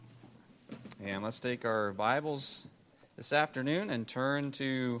And let's take our Bibles this afternoon and turn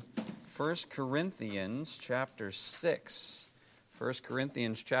to 1 Corinthians chapter 6. 1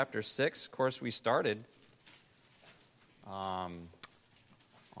 Corinthians chapter 6. Of course, we started on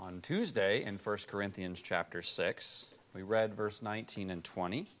Tuesday in 1 Corinthians chapter 6. We read verse 19 and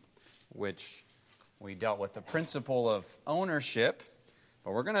 20, which we dealt with the principle of ownership.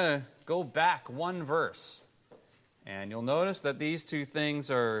 But we're going to go back one verse. And you'll notice that these two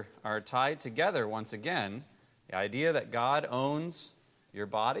things are tied together once again. The idea that God owns your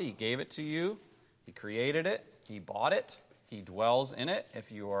body. He gave it to you. He created it. He bought it. He dwells in it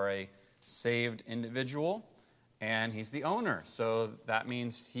if you are a saved individual. And He's the owner. So that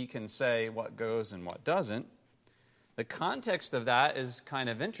means He can say what goes and what doesn't. The context of that is kind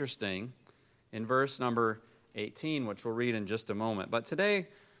of interesting in verse number 18, which we'll read in just a moment. But today,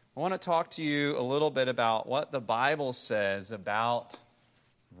 I want to talk to you a little bit about what the Bible says about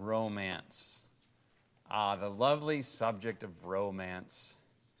romance. The lovely subject of romance.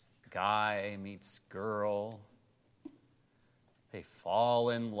 Guy meets girl. They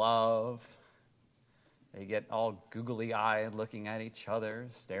fall in love. They get all googly-eyed looking at each other,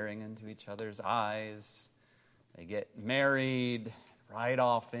 staring into each other's eyes. They get married right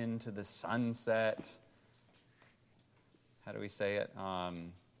off into the sunset. How do we say it?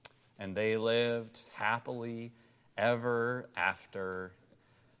 And they lived happily ever after.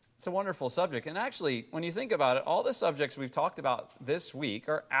 It's a wonderful subject. And actually, when you think about it, all the subjects we've talked about this week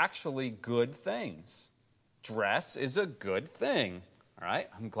are actually good things. Dress is a good thing. All right?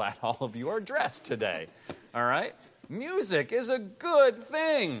 I'm glad all of you are dressed today. All right? Music is a good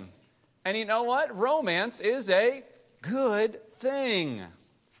thing. And you know what? Romance is a good thing.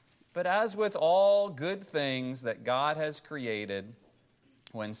 But as with all good things that God has created,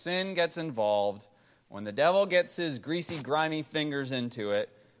 when sin gets involved, when the devil gets his greasy, grimy fingers into it,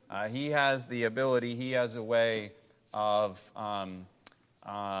 he has the ability, he has a way of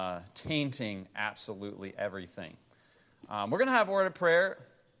tainting absolutely everything. We're going to have a word of prayer.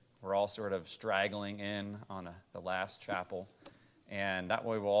 We're all sort of straggling in on the last chapel. And that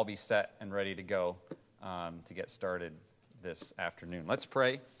way we'll all be set and ready to go to get started this afternoon. Let's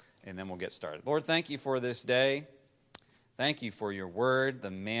pray, and then we'll get started. Lord, thank you for this day. Thank you for your word, the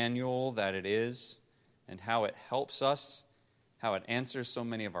manual that it is, and how it helps us, how it answers so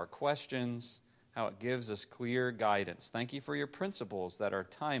many of our questions, how it gives us clear guidance. Thank you for your principles that are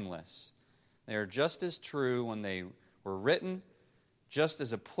timeless. They are just as true when they were written, just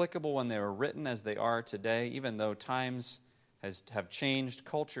as applicable when they were written as they are today, even though times have changed,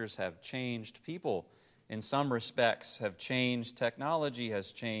 cultures have changed, people in some respects have changed, technology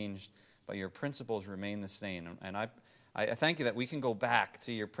has changed, but your principles remain the same. And I thank you that we can go back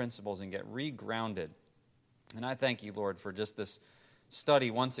to your principles and get regrounded. And I thank you, Lord, for just this study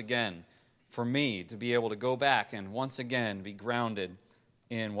once again, for me to be able to go back and once again be grounded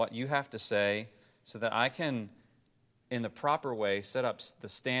in what you have to say so that I can, in the proper way, set up the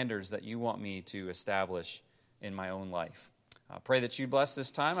standards that you want me to establish in my own life. I pray that you bless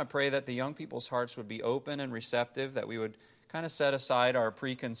this time. I pray that the young people's hearts would be open and receptive, that we would kind of set aside our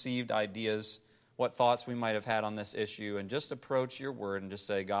preconceived ideas, what thoughts we might have had on this issue, and just approach your word and just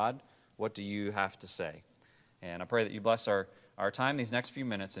say, God, what do you have to say? And I pray that you bless our time these next few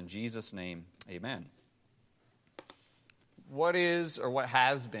minutes. In Jesus' name, amen. What is, or what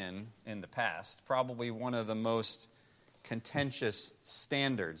has been in the past, probably one of the most contentious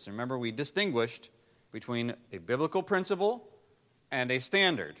standards. Remember, we distinguished between a biblical principle and a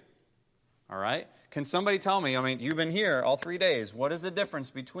standard. All right? Can somebody tell me, you've been here all 3 days, what is the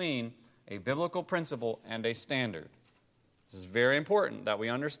difference between a biblical principle and a standard? This is very important that we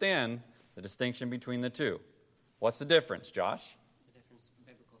understand the distinction between the two. What's the difference, Josh? The difference,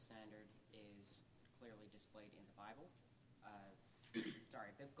 biblical standard is clearly displayed in the Bible.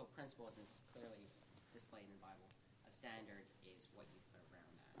 Biblical principle isn't clearly displayed in the Bible. A standard is what you put around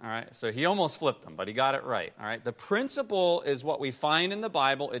that. All right, so he almost flipped them, but he got it right. All right, the principle is what we find in the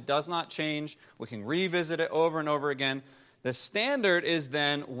Bible. It does not change. We can revisit it over and over again. The standard is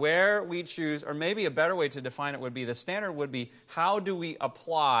then where we choose, or maybe a better way to define it would be, the standard would be how do we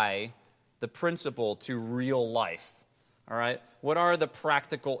apply the principle to real life? All right, what are the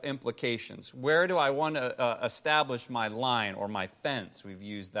practical implications? Where do I want to establish my line or my fence? We've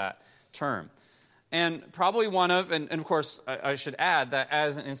used that term. And probably one of, and of course I should add that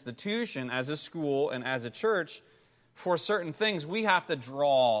as an institution, as a school, and as a church, for certain things we have to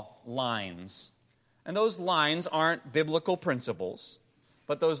draw lines. And those lines aren't biblical principles,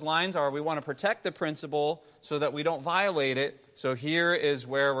 but those lines are, we want to protect the principle so that we don't violate it. So here is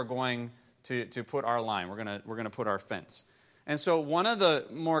where we're going to put our line. We're going to put our fence. And so one of the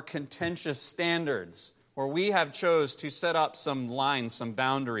more contentious standards where we have chose to set up some lines, some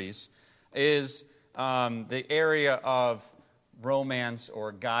boundaries, is the area of romance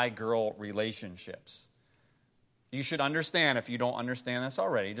or guy-girl relationships. You should understand, if you don't understand this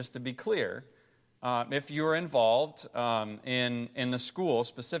already, just to be clear, if you're involved in the school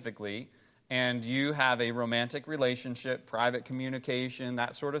specifically, and you have a romantic relationship, private communication,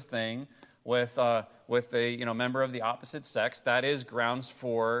 that sort of thing, with a member of the opposite sex, that is grounds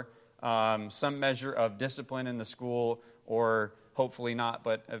for some measure of discipline in the school, or hopefully not,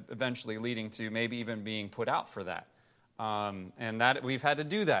 but eventually leading to maybe even being put out for that. And that we've had to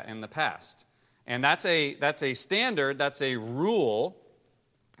do that in the past. And that's a standard, that's a rule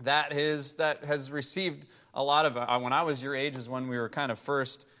that has received a lot of, when I was your age is when we were kind of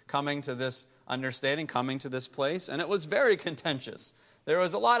first coming to this understanding, coming to this place, and it was very contentious. There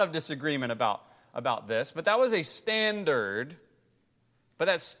was a lot of disagreement about this, but that was a standard. But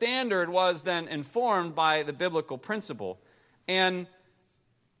that standard was then informed by the biblical principle. And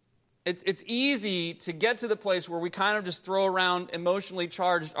it's easy to get to the place where we kind of just throw around emotionally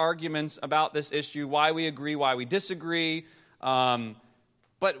charged arguments about this issue, why we agree, why we disagree.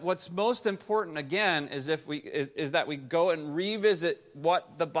 But what's most important, again, is that we go and revisit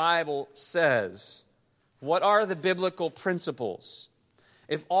what the Bible says. What are the biblical principles?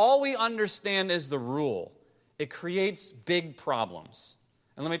 If all we understand is the rule, it creates big problems.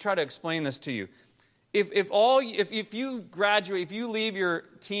 And let me try to explain this to you. If you graduate, if you leave your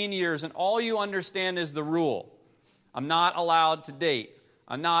teen years and all you understand is the rule, I'm not allowed to date,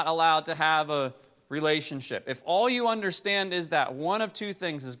 I'm not allowed to have a relationship. If all you understand is that, one of two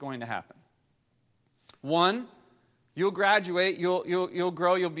things is going to happen. One, you'll graduate, you'll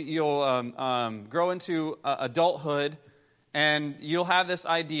grow, you'll grow into adulthood, and you'll have this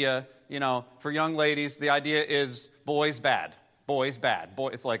idea. For young ladies, the idea is boys bad. Boys bad. Boy,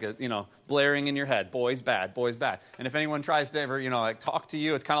 it's like blaring in your head. Boys bad. Boys bad. And if anyone tries to ever talk to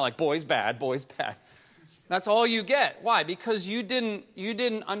you, it's kind of like boys bad. Boys bad. That's all you get. Why? Because you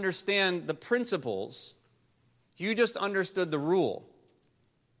didn't understand the principles. You just understood the rule.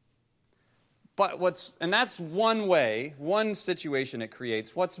 And that's one way, one situation it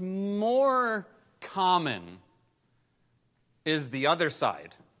creates. What's more common is the other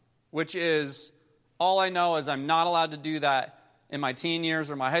side, which is, all I know is I'm not allowed to do that in my teen years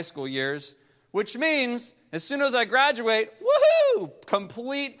or my high school years, which means as soon as I graduate, woohoo,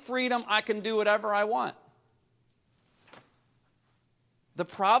 complete freedom, I can do whatever I want. The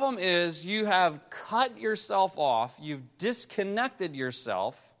problem is you have cut yourself off, you've disconnected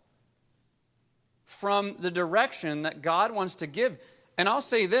yourself from the direction that God wants to give. And I'll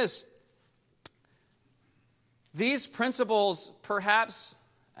say this, these principles perhaps,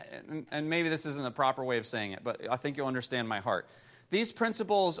 and maybe this isn't a proper way of saying it, but I think you'll understand my heart. These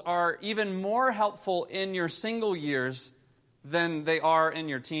principles are even more helpful in your single years than they are in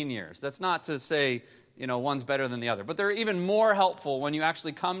your teen years. That's not to say, one's better than the other, but they're even more helpful when you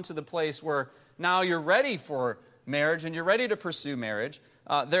actually come to the place where now you're ready for marriage and you're ready to pursue marriage.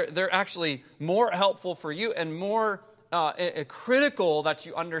 They're actually more helpful for you and more critical that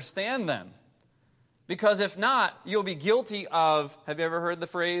you understand them. Because if not, you'll be guilty of, have you ever heard the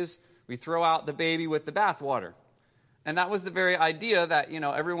phrase, we throw out the baby with the bathwater? And that was the very idea that,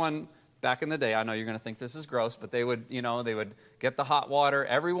 everyone back in the day, I know you're going to think this is gross, but they would get the hot water.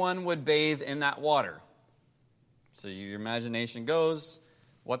 Everyone would bathe in that water. So your imagination goes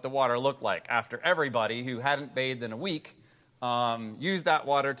what the water looked like after everybody who hadn't bathed in a week used that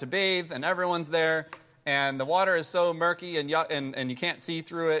water to bathe, and everyone's there. And the water is so murky and you can't see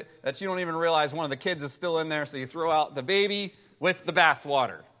through it that you don't even realize one of the kids is still in there. So you throw out the baby with the bath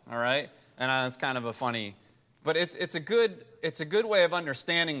water. All right, and it's kind of a funny, but it's a good way of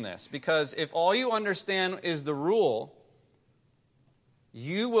understanding this, because if all you understand is the rule,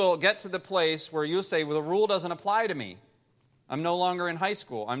 you will get to the place where you'll say, well, the rule doesn't apply to me. I'm no longer in high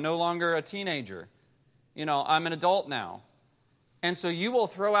school. I'm no longer a teenager. I'm an adult now, and so you will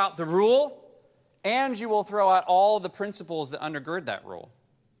throw out the rule. And you will throw out all the principles that undergird that rule.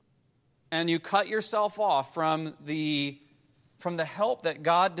 And you cut yourself off from the help that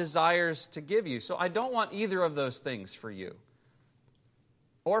God desires to give you. So I don't want either of those things for you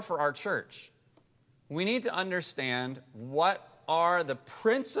or for our church. We need to understand what are the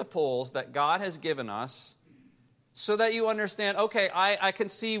principles that God has given us so that you understand, okay, I can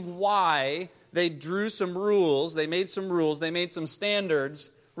see why they drew some rules, they made some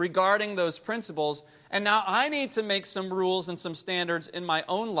standards regarding those principles, and now I need to make some rules and some standards in my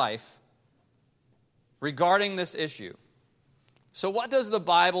own life regarding this issue. So what does the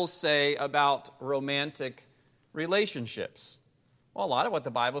Bible say about romantic relationships? Well, a lot of what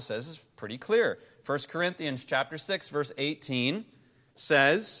the Bible says is pretty clear. 1 Corinthians chapter 6, verse 18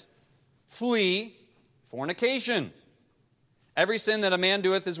 says, flee fornication. Every sin that a man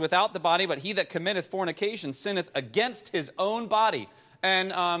doeth is without the body, but he that committeth fornication sinneth against his own body.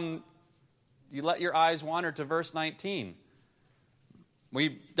 And you let your eyes wander to verse 19.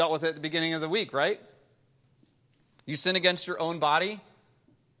 We dealt with it at the beginning of the week, right? You sin against your own body.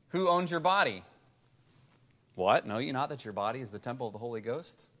 Who owns your body? What? Know ye not that your body is the temple of the Holy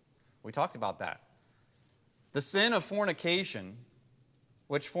Ghost? We talked about that. The sin of fornication,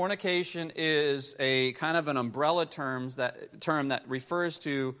 which fornication is a kind of an umbrella term that refers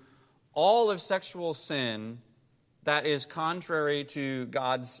to all of sexual sin that is contrary to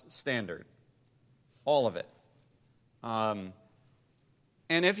God's standard. All of it.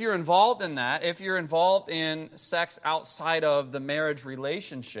 And if you're involved in that, if you're involved in sex outside of the marriage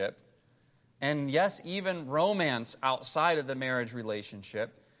relationship, and yes, even romance outside of the marriage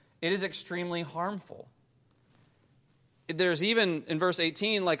relationship, it is extremely harmful. There's even, in verse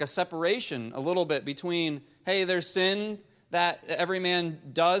 18, like a separation a little bit between, hey, there's sin that every man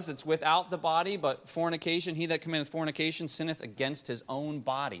does that's without the body, but fornication, he that committeth fornication sinneth against his own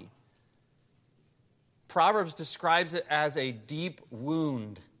body. Proverbs describes it as a deep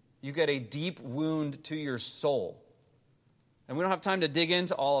wound. You get a deep wound to your soul. And we don't have time to dig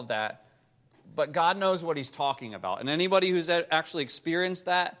into all of that, but God knows what he's talking about. And anybody who's actually experienced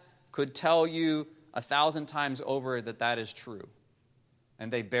that could tell you 1,000 times over that that is true. And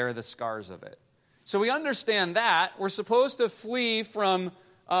they bear the scars of it. So we understand that. We're supposed to flee from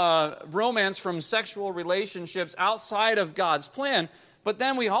romance, from sexual relationships outside of God's plan. But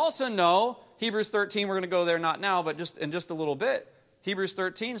then we also know, Hebrews 13, we're going to go there not now, but just in just a little bit. Hebrews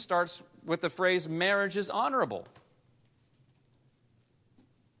 13 starts with the phrase, marriage is honorable.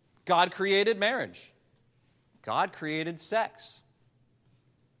 God created marriage. God created sex.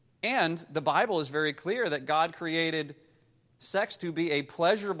 And the Bible is very clear that God created sex to be a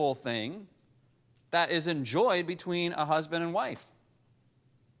pleasurable thing that is enjoyed between a husband and wife.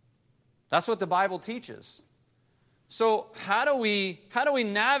 That's what the Bible teaches. So how do we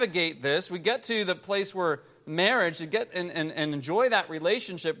navigate this? We get to the place where marriage, to get and enjoy that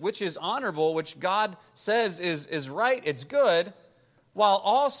relationship, which is honorable, which God says is right, it's good, while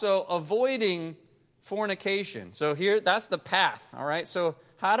also avoiding fornication. So here, that's the path, all right? So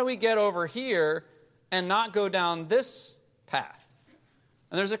how do we get over here and not go down this path?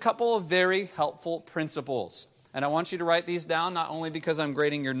 And there's a couple of very helpful principles. And I want you to write these down, not only because I'm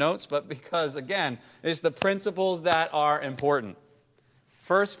grading your notes, but because, again, it's the principles that are important.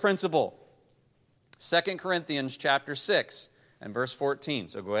 First principle, 2 Corinthians chapter 6 and verse 14.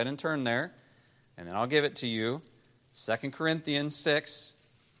 So go ahead and turn there, and then I'll give it to you. 2 Corinthians 6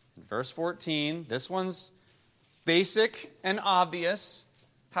 and verse 14. This one's basic and obvious.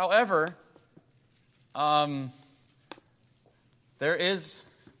 However,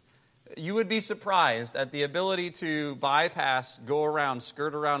 you would be surprised at the ability to bypass, go around,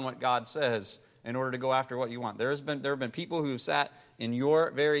 skirt around what God says in order to go after what you want. There have been people who sat in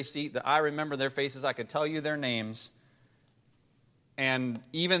your very seat that I remember their faces. I could tell you their names. And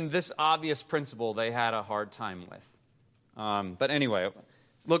even this obvious principle they had a hard time with. But anyway,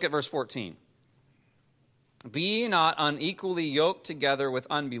 look at verse 14. Be ye not unequally yoked together with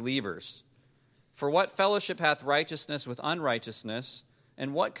unbelievers. For what fellowship hath righteousness with unrighteousness?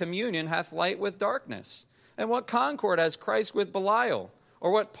 And what communion hath light with darkness? And what concord has Christ with Belial?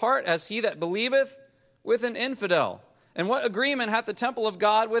 Or what part has he that believeth with an infidel? And what agreement hath the temple of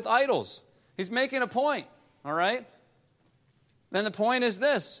God with idols? He's making a point, all right? Then the point is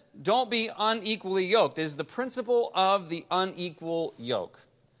this: don't be unequally yoked. It is the principle of the unequal yoke.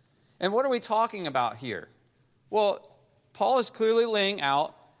 And what are we talking about here? Well, Paul is clearly laying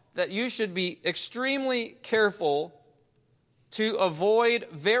out that you should be extremely careful to avoid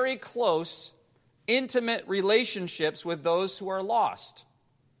very close, intimate relationships with those who are lost.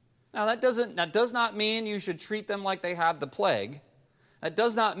 Now, that does not mean you should treat them like they have the plague. That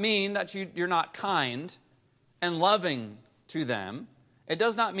does not mean that you're not kind and loving to them. It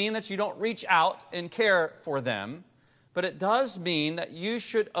does not mean that you don't reach out and care for them. But it does mean that you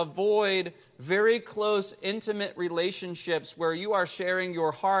should avoid very close, intimate relationships where you are sharing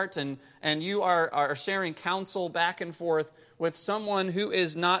your heart and you are sharing counsel back and forth with someone who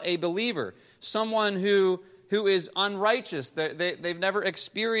is not a believer, someone who is unrighteous. They've never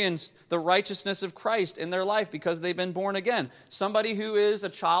experienced the righteousness of Christ in their life because they've been born again. Somebody who is a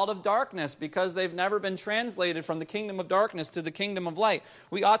child of darkness because they've never been translated from the kingdom of darkness to the kingdom of light.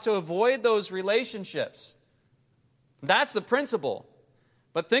 We ought to avoid those relationships. That's the principle.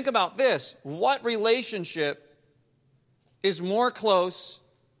 But think about this. What relationship is more close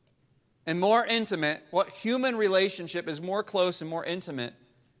and more intimate, what human relationship is more close and more intimate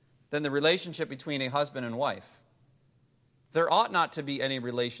than the relationship between a husband and wife? There ought not to be any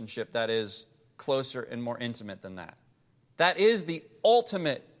relationship that is closer and more intimate than that. That is the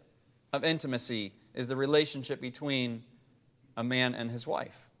ultimate of intimacy, is the relationship between a man and his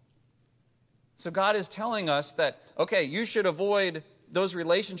wife. So God is telling us that, okay, you should avoid those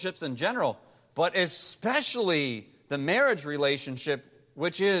relationships in general, but especially the marriage relationship,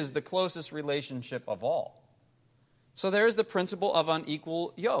 which is the closest relationship of all. So there's the principle of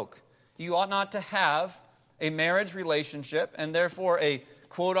unequal yoke. You ought not to have a marriage relationship, and therefore a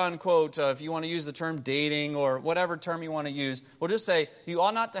quote-unquote, if you want to use the term dating or whatever term you want to use, we'll just say you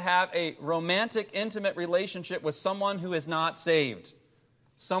ought not to have a romantic, intimate relationship with someone who is not saved,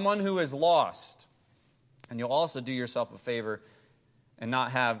 someone who is lost. And you'll also do yourself a favor and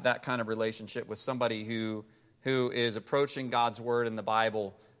not have that kind of relationship with somebody who is approaching God's Word in the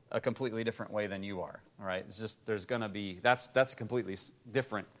Bible a completely different way than you are. All right? It's just, there's going to be, that's a completely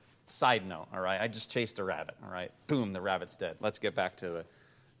different side note. All right? I just chased a rabbit. All right? Boom, the rabbit's dead. Let's get back to the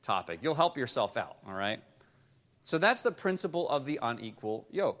topic. You'll help yourself out. All right? So that's the principle of the unequal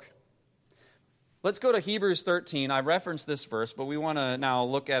yoke. Let's go to Hebrews 13. I referenced this verse, but we want to now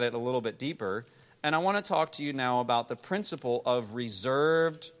look at it a little bit deeper. And I want to talk to you now about the principle of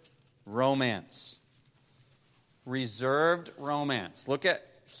reserved romance. Reserved romance. Look at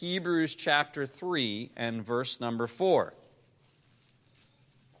Hebrews chapter 3 and verse number 4.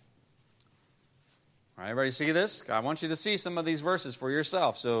 All right, everybody see this? I want you to see some of these verses for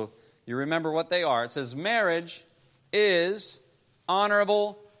yourself so you remember what they are. It says, marriage is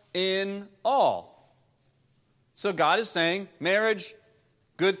honorable in all. So God is saying, marriage,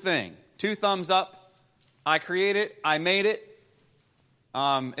 good thing. 2 thumbs up. I created it. I made it.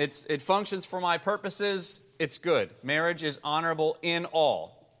 It functions for my purposes. It's good. Marriage is honorable in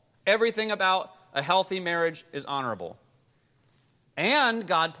all. Everything about a healthy marriage is honorable. And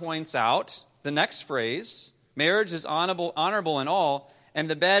God points out the next phrase, marriage is honorable in all, and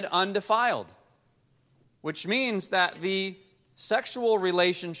the bed undefiled, which means that the sexual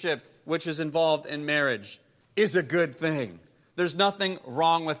relationship which is involved in marriage is a good thing. There's nothing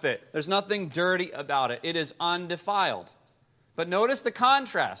wrong with it. There's nothing dirty about it. It is undefiled. But notice the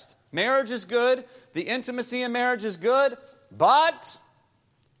contrast. Marriage is good. The intimacy in marriage is good. But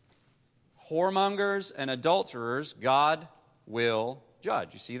whoremongers and adulterers, God will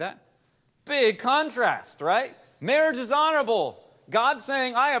judge. You see that? Big contrast, right? Marriage is honorable. God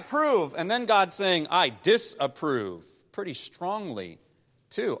saying, I approve. And then God saying, I disapprove. Pretty strongly,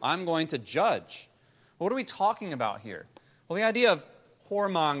 too. I'm going to judge. What are we talking about here? Well, the idea of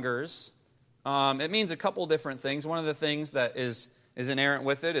whoremongers, it means a couple different things. One of the things that is inherent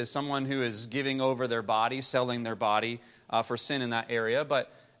with it is someone who is giving over their body, selling their body for sin in that area.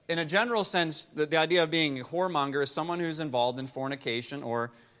 But in a general sense, the idea of being a whoremonger is someone who's involved in fornication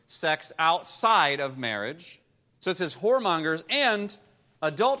or sex outside of marriage. So it says whoremongers and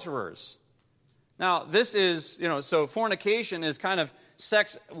adulterers. Now, this is, so fornication is kind of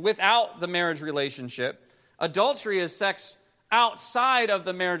sex without the marriage relationship. Adultery is sex outside of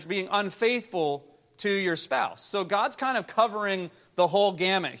the marriage, being unfaithful to your spouse. So God's kind of covering the whole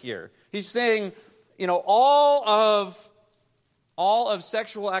gamut here. He's saying, all of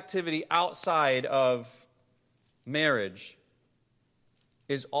sexual activity outside of marriage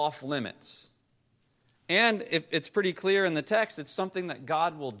is off limits. And if it's pretty clear in the text, it's something that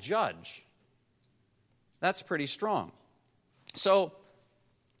God will judge. That's pretty strong. So,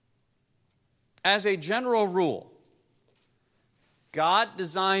 as a general rule, God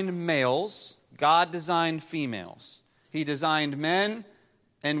designed males, God designed females. He designed men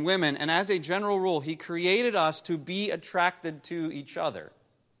and women, and as a general rule, He created us to be attracted to each other.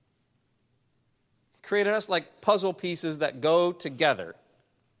 He created us like puzzle pieces that go together.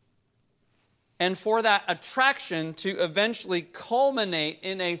 And for that attraction to eventually culminate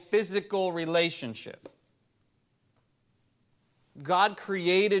in a physical relationship. God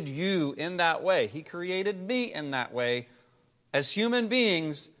created you in that way. He created me in that way. As human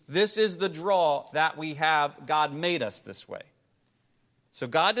beings, this is the draw that we have. God made us this way. So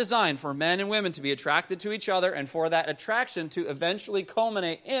God designed for men and women to be attracted to each other and for that attraction to eventually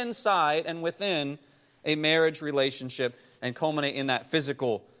culminate inside and within a marriage relationship and culminate in that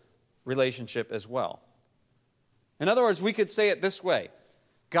physical relationship as well. In other words, we could say it this way.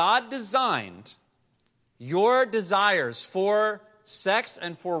 God designed your desires for sex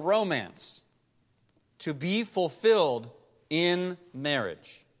and for romance to be fulfilled in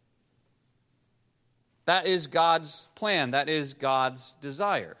marriage. That is God's plan. That is God's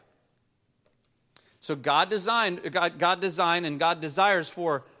desire. So God designed and God desires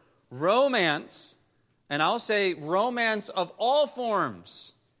for romance, and I'll say romance of all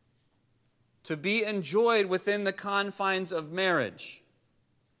forms, to be enjoyed within the confines of marriage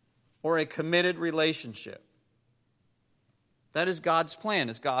or a committed relationship. That is God's plan,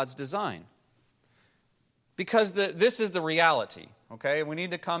 is God's design. Because this is the reality, okay? We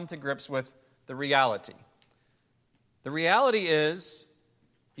need to come to grips with the reality. The reality is,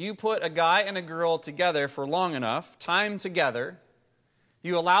 you put a guy and a girl together for long enough, time together,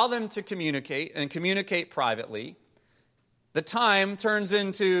 you allow them to communicate and communicate privately. The time turns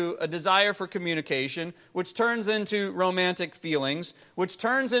into a desire for communication, which turns into romantic feelings, which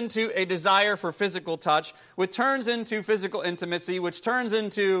turns into a desire for physical touch, which turns into physical intimacy, which turns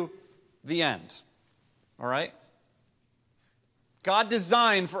into the end. All right? God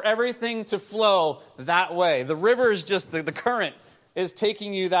designed for everything to flow that way. The river is just, the current is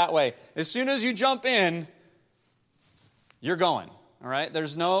taking you that way. As soon as you jump in, you're going. All right?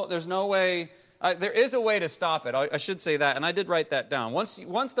 There's no way. There is a way to stop it. I should say that, and I did write that down.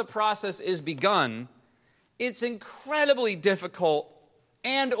 Once the process is begun, it's incredibly difficult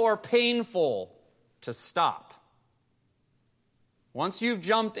and or painful to stop. Once you've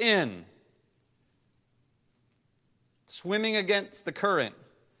jumped in, swimming against the current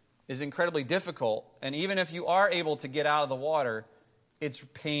is incredibly difficult, and even if you are able to get out of the water, it's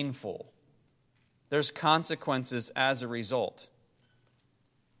painful. There's consequences as a result.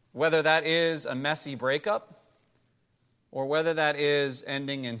 Whether that is a messy breakup or whether that is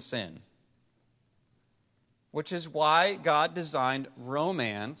ending in sin. Which is why God designed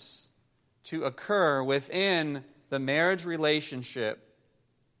romance to occur within the marriage relationship.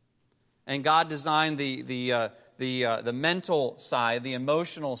 And God designed the mental side, the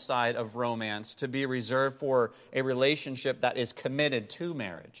emotional side of romance to be reserved for a relationship that is committed to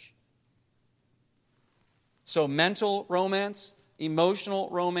marriage. So mental romance, emotional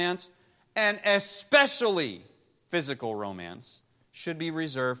romance, and especially physical romance should be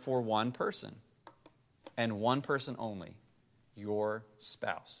reserved for one person, and one person only, your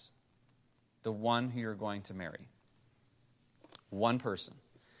spouse, the one who you're going to marry. One person.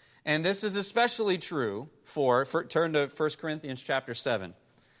 And this is especially true turn to 1 Corinthians chapter 7.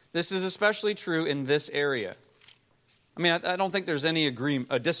 This is especially true in this area. I mean, I don't think there's any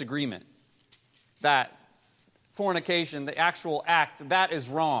disagreement that fornication, the actual act, that is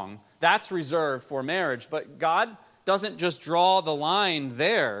wrong. That's reserved for marriage. But God doesn't just draw the line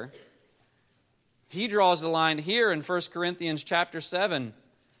there. He draws the line here in 1 Corinthians chapter 7.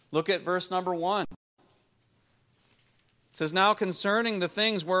 Look at verse number 1. It says, "Now concerning the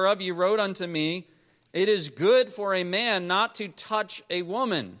things whereof you wrote unto me, it is good for a man not to touch a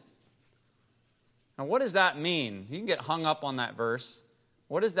woman." Now what does that mean? You can get hung up on that verse.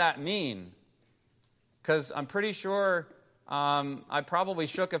 What does that mean? Because I'm pretty sure I probably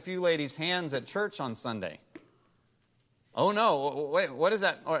shook a few ladies' hands at church on Sunday. Oh no, wait, what is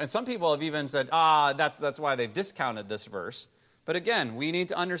that? And some people have even said, that's why they've discounted this verse. But again, we need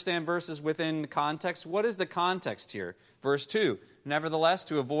to understand verses within context. What is the context here? Verse 2, "Nevertheless,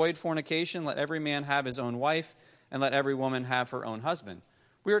 to avoid fornication, let every man have his own wife, and let every woman have her own husband."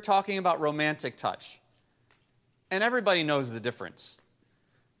 We are talking about romantic touch. And everybody knows the difference.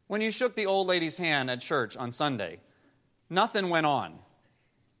 When you shook the old lady's hand at church on Sunday, nothing went on.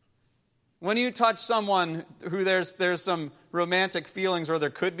 When you touch someone who there's some romantic feelings, or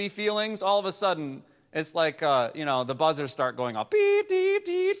there could be feelings, all of a sudden it's like, the buzzers start going off. Beep, beep,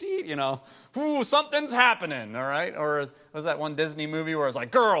 beep, beep, ooh, something's happening, all right? Or was that one Disney movie where it's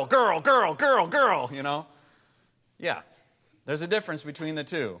like, girl, girl, girl, girl, girl, Yeah, there's a difference between the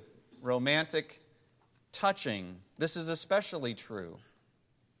two. Romantic touching, this is especially true.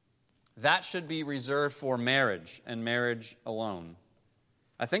 That should be reserved for marriage and marriage alone.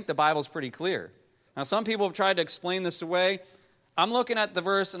 I think the Bible's pretty clear. Now, some people have tried to explain this away. I'm looking at the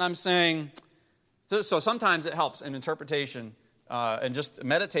verse and I'm saying, so sometimes it helps in interpretation and just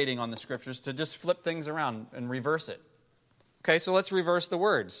meditating on the scriptures to just flip things around and reverse it. Okay, so let's reverse the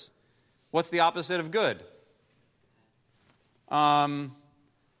words. What's the opposite of good?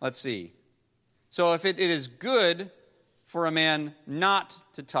 Let's see. So if it is good for a man not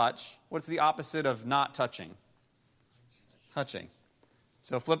to touch, what's the opposite of not touching? Touching.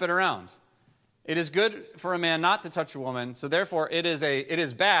 So flip it around. It is good for a man not to touch a woman, so therefore it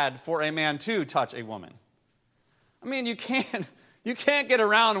is bad for a man to touch a woman. I mean, you can't get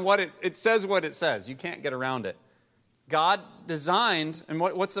around what it says what it says. You can't get around it. God designed, and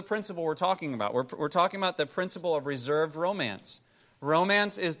what's the principle we're talking about? We're talking about the principle of reserved romance.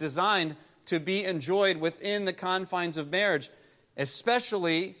 Romance is designed to be enjoyed within the confines of marriage,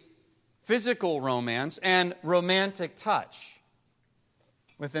 especially physical romance, and romantic touch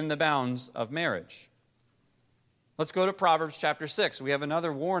within the bounds of marriage. Let's go to Proverbs chapter 6. We have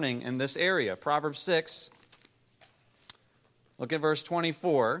another warning in this area. Proverbs 6, look at verse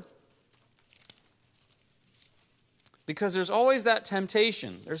 24. Because there's always that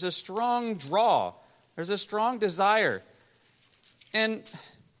temptation. There's a strong draw. There's a strong desire. And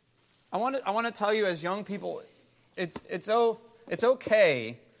I want to tell you as young people, it's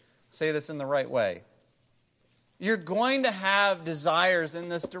okay, say this in the right way. You're going to have desires in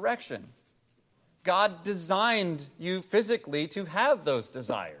this direction. God designed you physically to have those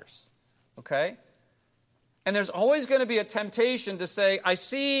desires. Okay? And there's always going to be a temptation to say, I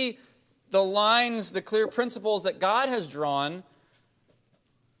see the lines, the clear principles that God has drawn,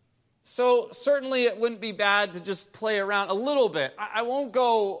 so certainly it wouldn't be bad to just play around a little bit. I won't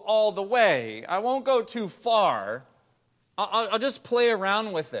go all the way. I won't go too far. I'll just play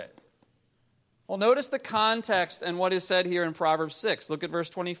around with it. Well, notice the context and what is said here in Proverbs 6. Look at verse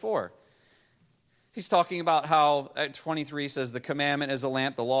 24. He's talking about how, at 23 says, the commandment is a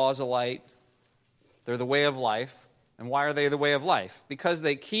lamp, the law is a light. They're the way of life. And why are they the way of life? Because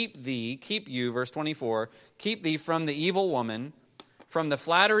they keep you, verse 24, keep thee from the evil woman, from the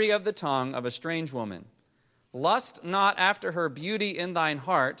flattery of the tongue of a strange woman. Lust not after her beauty in thine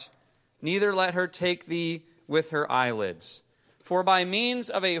heart, neither let her take thee with her eyelids. For by means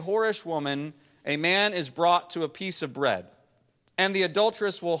of a whorish woman, a man is brought to a piece of bread, and the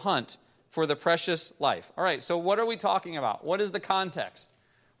adulteress will hunt for the precious life. All right, so what are we talking about? What is the context?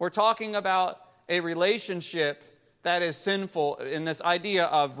 We're talking about a relationship that is sinful in this idea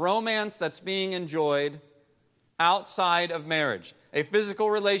of romance that's being enjoyed outside of marriage. A physical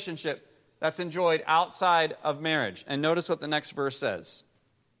relationship that's enjoyed outside of marriage. And notice what the next verse says.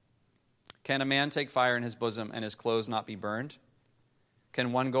 Can a man take fire in his bosom and his clothes not be burned?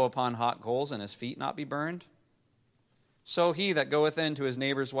 Can one go upon hot coals and his feet not be burned? So he that goeth in to his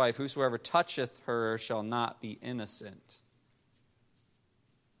neighbor's wife, whosoever toucheth her shall not be innocent.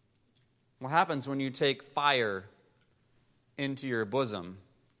 What happens when you take fire into your bosom?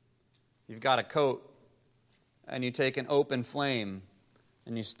 You've got a coat and you take an open flame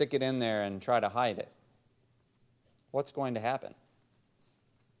and you stick it in there and try to hide it. What's going to happen?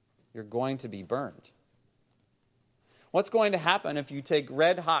 You're going to be burned. What's going to happen if you take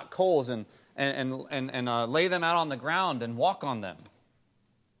red hot coals and lay them out on the ground and walk on them?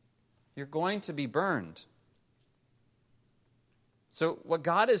 You're going to be burned. So what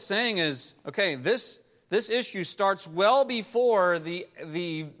God is saying is, okay, this issue starts well before the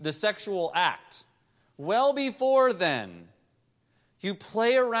sexual act. Well before then. You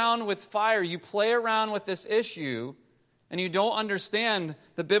play around with fire, you play around with this issue, and you don't understand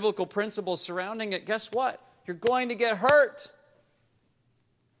the biblical principles surrounding it. Guess what? You're going to get hurt.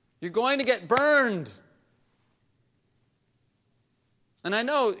 You're going to get burned. And I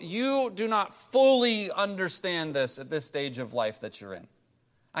know you do not fully understand this at this stage of life that you're in.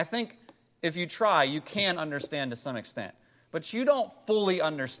 I think if you try, you can understand to some extent. But you don't fully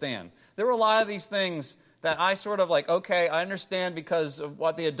understand. There were a lot of these things that I sort of like, okay, I understand because of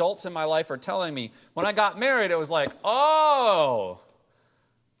what the adults in my life are telling me. When I got married, it was like, oh,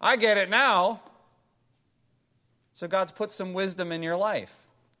 I get it now. So God's put some wisdom in your life.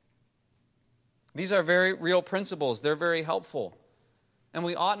 These are very real principles. They're very helpful. And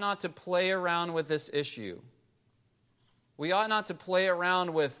we ought not to play around with this issue. We ought not to play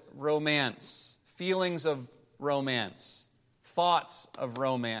around with romance, feelings of romance, thoughts of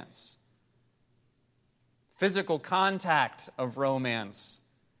romance, physical contact of romance,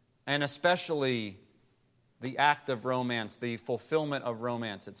 and especially the act of romance, the fulfillment of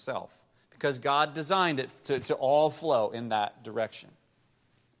romance itself. Because God designed it to all flow in that direction.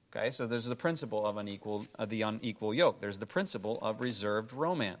 Okay, so there's the principle of the unequal yoke. There's the principle of reserved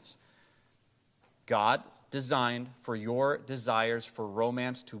romance. God designed for your desires for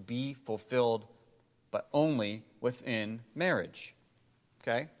romance to be fulfilled, but only within marriage.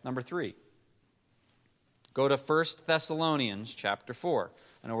 Okay, number 3. Go to 1 Thessalonians chapter 4.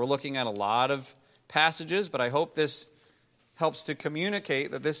 I know we're looking at a lot of passages, but I hope this helps to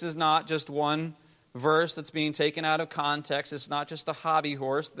communicate that this is not just one verse that's being taken out of context. It's not just a hobby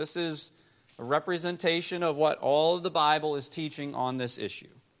horse. This is a representation of what all of the Bible is teaching on this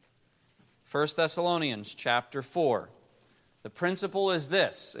issue. 1 Thessalonians chapter 4. The principle is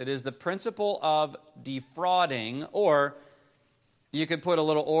this. It is the principle of defrauding, or you could put a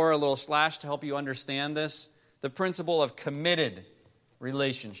little slash to help you understand this. The principle of committed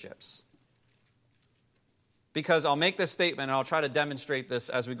relationships. Because I'll make this statement, and I'll try to demonstrate this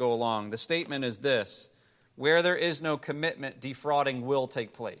as we go along. The statement is this: where there is no commitment, defrauding will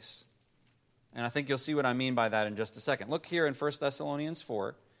take place. And I think you'll see what I mean by that in just a second. Look here in 1 Thessalonians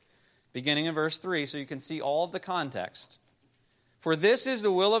 4, beginning in verse 3, so you can see all of the context. For this is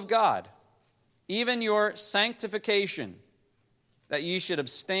the will of God, even your sanctification, that ye should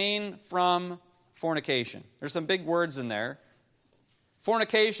abstain from fornication. There's some big words in there.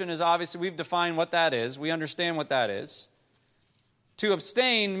 Fornication is obviously, we've defined what that is. We understand what that is. To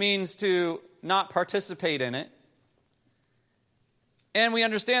abstain means to not participate in it. And we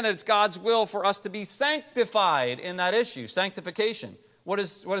understand that it's God's will for us to be sanctified in that issue, sanctification. What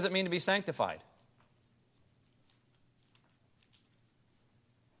does it mean to be sanctified?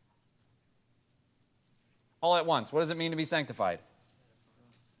 All at once. What does it mean to be sanctified?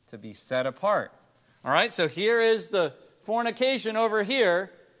 To be set apart. All right, so here is the fornication over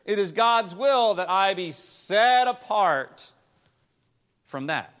here. It is God's will that I be set apart from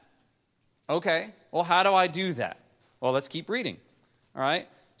that. Okay, well, how do I do that? Well, let's keep reading. All right,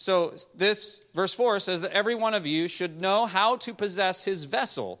 so this, verse 4 says that every one of you should know how to possess his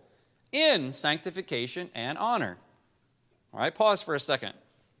vessel in sanctification and honor. All right, pause for a second.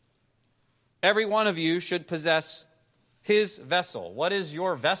 Every one of you should possess his vessel. What is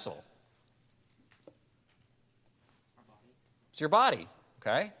your vessel? It's your body,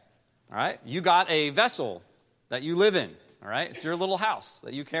 okay? All right, you got a vessel that you live in, all right? It's your little house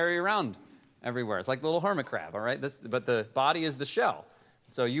that you carry around everywhere. It's like the little hermit crab, all right? But the body is the shell.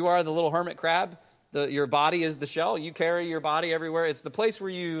 So you are the little hermit crab. Your body is the shell. You carry your body everywhere. It's the place where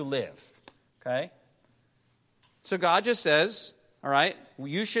you live, okay? So God just says, all right,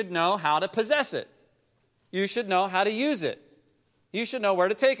 you should know how to possess it. You should know how to use it. You should know where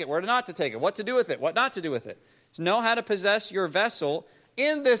to take it, where not to take it, what to do with it, what not to do with it. So know how to possess your vessel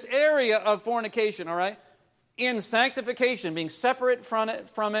in this area of fornication, all right? In sanctification, being separate from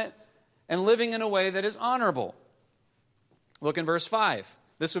it, and living in a way that is honorable. Look in verse 5.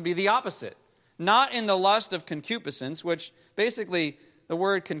 This would be the opposite. Not in the lust of concupiscence, which basically the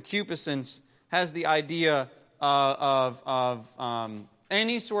word concupiscence has the idea of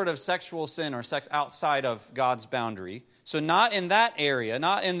any sort of sexual sin or sex outside of God's boundary. So not in that area,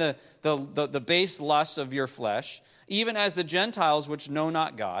 not in the base lusts of your flesh, even as the Gentiles which know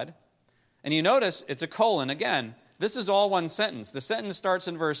not God. And you notice it's a colon again. This is all one sentence. The sentence starts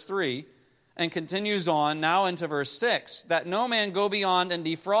in verse 3 and continues on now into verse 6, that no man go beyond and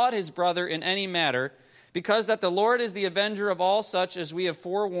defraud his brother in any matter, because that the Lord is the avenger of all such as we have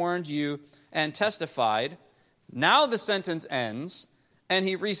forewarned you and testified. Now the sentence ends, and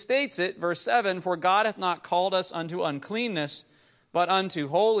he restates it, verse 7, for God hath not called us unto uncleanness, but unto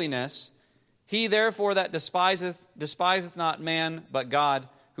holiness. He therefore that despiseth not man, but God,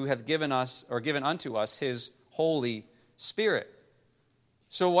 who hath given us, or given unto us, his Holy Spirit.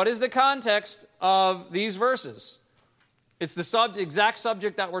 So what is the context of these verses? It's the exact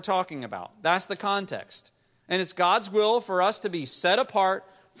subject that we're talking about. That's the context. And it's God's will for us to be set apart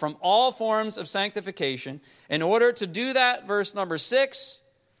from all forms of sanctification. In order to do that, verse number 6,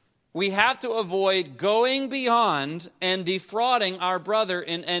 we have to avoid going beyond and defrauding our brother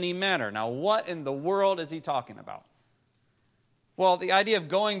in any manner. Now, what in the world is he talking about? Well, the idea of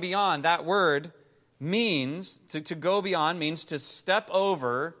going beyond, that word means, to go beyond means to step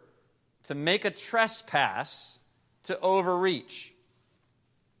over, to make a trespass, to overreach.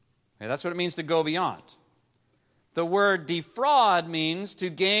 Okay, that's what it means to go beyond. The word defraud means to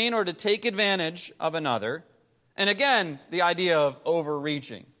gain or to take advantage of another. And again, the idea of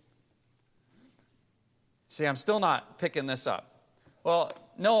overreaching. See, I'm still not picking this up. Well,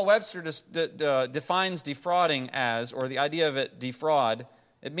 Noah Webster defines defrauding as, or the idea of it, defraud,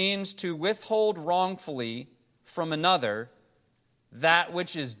 it means to withhold wrongfully from another that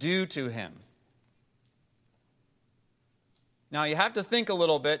which is due to him. Now, you have to think a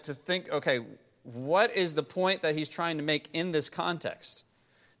little bit to think, okay, what is the point that he's trying to make in this context?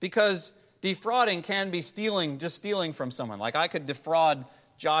 Because defrauding can be just stealing from someone. Like I could defraud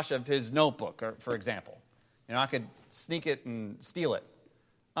Josh of his notebook, for example. I could sneak it and steal it.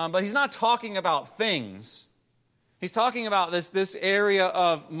 But he's not talking about things. He's talking about this area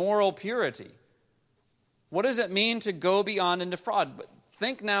of moral purity. What does it mean to go beyond and defraud? But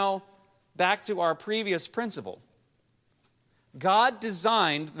think now back to our previous principle. God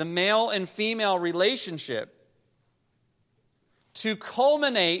designed the male and female relationship to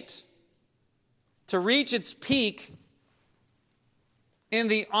culminate, to reach its peak in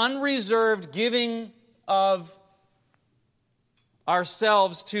the unreserved giving of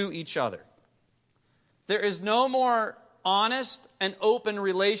ourselves to each other. There is no more honest and open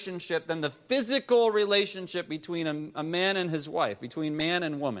relationship than the physical relationship between a man and his wife, between man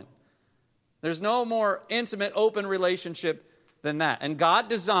and woman. There's no more intimate, open relationship than that. And God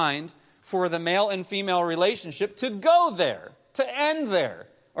designed for the male and female relationship to go there, to end there.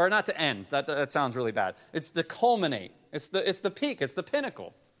 Or not to end, that sounds really bad. It's to culminate. It's the peak, it's the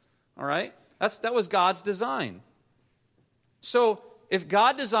pinnacle. All right? That was God's design. So, if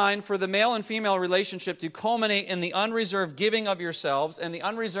God designed for the male and female relationship to culminate in the unreserved giving of yourselves and the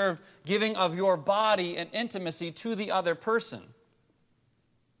unreserved giving of your body and intimacy to the other person,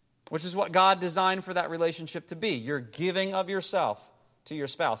 which is what God designed for that relationship to be, you're giving of yourself to your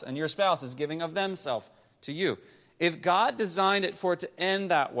spouse, and your spouse is giving of themselves to you. If God designed it for it to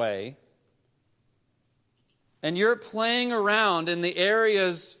end that way, and you're playing around in the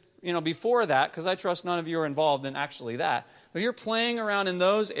areas, before that, because I trust none of you are involved in actually that, but you're playing around in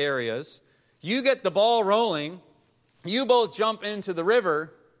those areas, you get the ball rolling, you both jump into the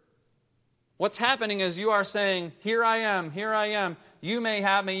river, what's happening is you are saying, here I am, you may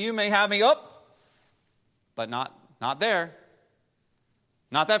have me, up, but not there,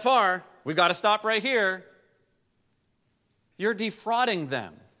 not that far, we've got to stop right here. You're defrauding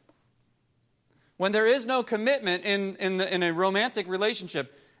them. When there is no commitment in a romantic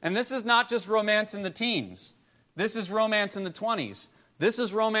relationship, and this is not just romance in the teens, this is romance in the 20s, this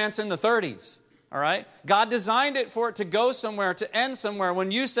is romance in the 30s, all right? God designed it for it to go somewhere, to end somewhere. When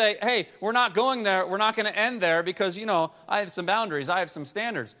you say, hey, we're not going there, we're not going to end there because, I have some boundaries, I have some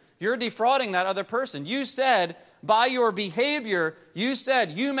standards, you're defrauding that other person. You said, by your behavior, you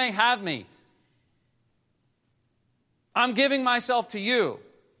said, you may have me. I'm giving myself to you.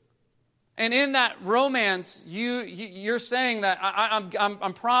 And in that romance, you're saying that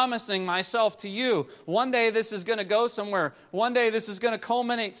I'm promising myself to you. One day this is going to go somewhere. One day this is going to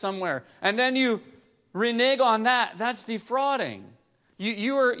culminate somewhere. And then you renege on that. That's defrauding.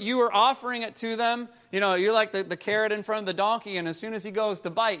 You are offering it to them. You're like the carrot in front of the donkey, and as soon as he goes to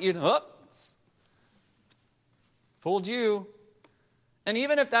bite, fooled you. And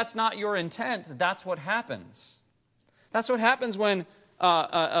even if that's not your intent, that's what happens. That's what happens when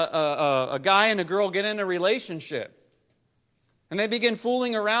a guy and a girl get in a relationship and they begin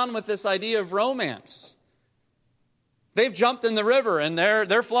fooling around with this idea of romance. They've jumped in the river and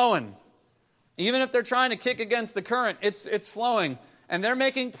they're flowing. Even if they're trying to kick against the current, it's flowing. And they're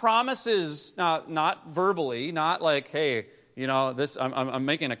making promises, not verbally, not like, hey, I'm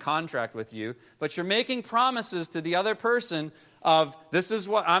making a contract with you, but you're making promises to the other person of this is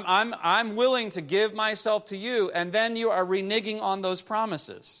what I'm willing to give myself to you, and then you are reneging on those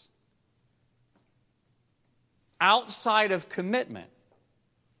promises. Outside of commitment.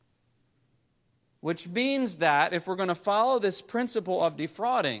 Which means that if we're going to follow this principle of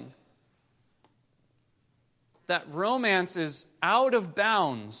defrauding, that romance is out of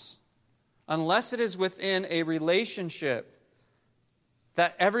bounds unless it is within a relationship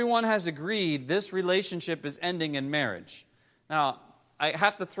that everyone has agreed this relationship is ending in marriage. Now, I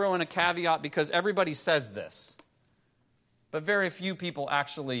have to throw in a caveat because everybody says this, but very few people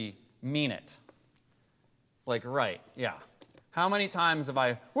actually mean it. It's like, right, yeah. How many times have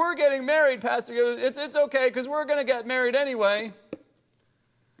we're getting married, Pastor, it's okay because we're going to get married anyway.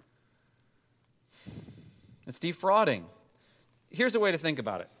 It's defrauding. Here's a way to think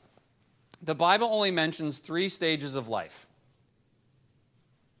about it. The Bible only mentions 3 stages of life.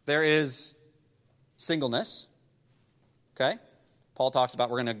 There is singleness. Okay? Paul talks about,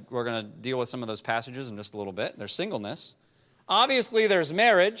 we're going to deal with some of those passages in just a little bit. There's singleness. Obviously, there's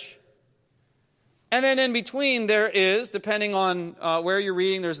marriage. And then in between, there is, depending on where you're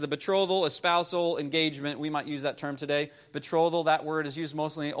reading, there's the betrothal, espousal, engagement. We might use that term today. Betrothal, that word is used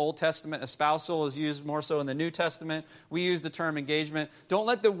mostly in the Old Testament. Espousal is used more so in the New Testament. We use the term engagement. Don't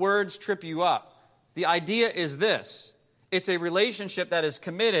let the words trip you up. The idea is this. It's a relationship that is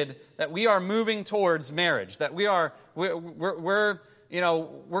committed, that we are moving towards marriage, that we're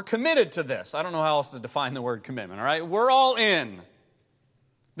committed to this. I don't know how else to define the word commitment, all right? We're all in.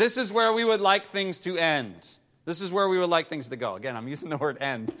 This is where we would like things to end. This is where we would like things to go. Again, I'm using the word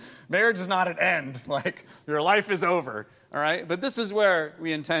end. Marriage is not an end, like your life is over, all right? But this is where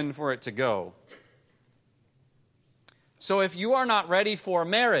we intend for it to go. So if you are not ready for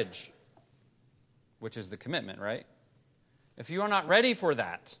marriage, which is the commitment, right? If you are not ready for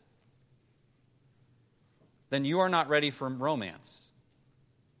that, then you are not ready for romance.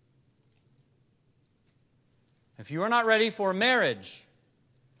 If you are not ready for marriage,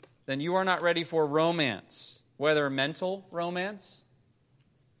 then you are not ready for romance, whether mental romance,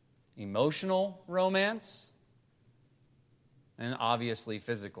 emotional romance, and obviously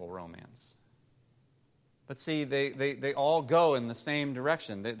physical romance. But see, they all go in the same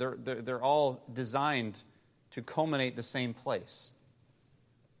direction. They're all designed to culminate the same place.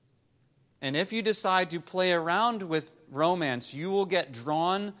 And if you decide to play around with romance, you will get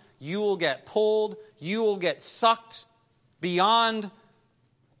drawn, you will get pulled, you will get sucked beyond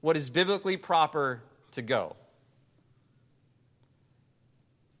what is biblically proper to go.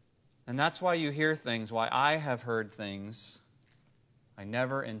 And that's why you hear things, why I have heard things. I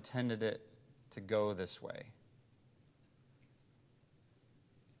never intended it to go this way.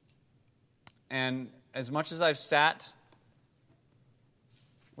 And as much as I've sat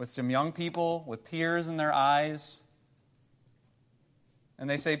with some young people with tears in their eyes, and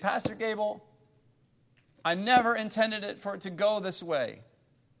they say, Pastor Gable, I never intended it for it to go this way.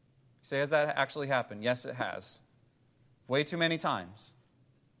 You say, has that actually happened? Yes, it has. Way too many times.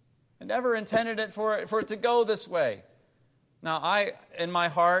 I never intended it for it to go this way. Now, in my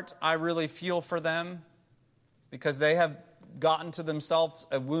heart, I really feel for them because they have gotten to themselves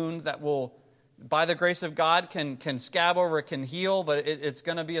a wound that will, by the grace of God, can scab over, it can heal, but it's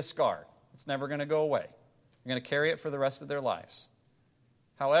going to be a scar. It's never going to go away. They're going to carry it for the rest of their lives.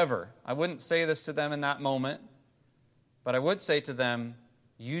 However, I wouldn't say this to them in that moment, but I would say to them,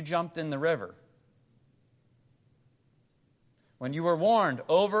 you jumped in the river. When you were warned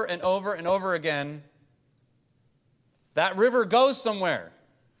over and over and over again, that river goes somewhere.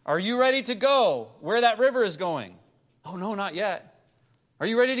 Are you ready to go where that river is going? Oh, no, not yet. Are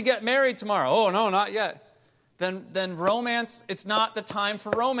you ready to get married tomorrow? Oh, no, not yet. Then romance, it's not the time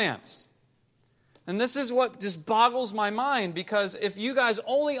for romance. And this is what just boggles my mind, because if you guys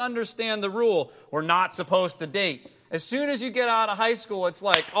only understand the rule, we're not supposed to date. As soon as you get out of high school, it's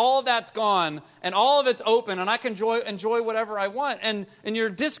like all of that's gone and all of it's open and I can enjoy whatever I want. And you're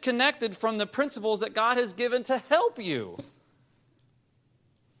disconnected from the principles that God has given to help you.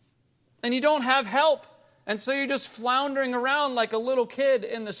 And you don't have help. And so you're just floundering around like a little kid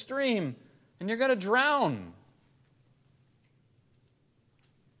in the stream and you're going to drown.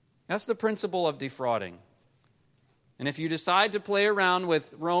 That's the principle of defrauding. And if you decide to play around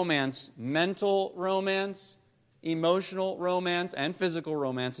with romance, mental romance, emotional romance, and physical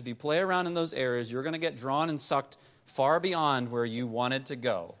romance, if you play around in those areas, you're going to get drawn and sucked far beyond where you wanted to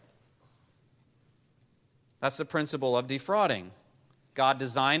go. That's the principle of defrauding. God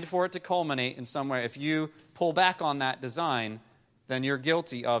designed for it to culminate in somewhere. If you pull back on that design, then you're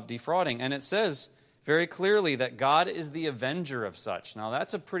guilty of defrauding. And it says very clearly that God is the avenger of such. Now,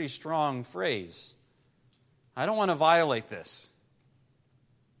 that's a pretty strong phrase. I don't want to violate this,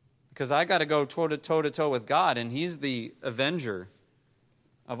 because I got to go toe-to-toe with God, and He's the avenger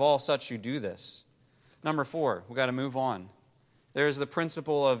of all such who do this. Number 4, we've got to move on. There's the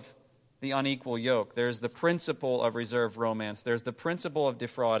principle of the unequal yoke. There's the principle of reserved romance. There's the principle of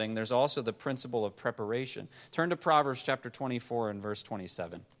defrauding. There's also the principle of preparation. Turn to Proverbs chapter 24 and verse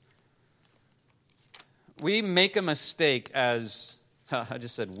 27. We make a mistake as, I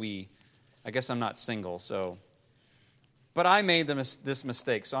just said we. I guess I'm not single, so. But I made this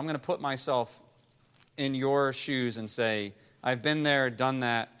mistake, so I'm going to put myself in your shoes and say, I've been there, done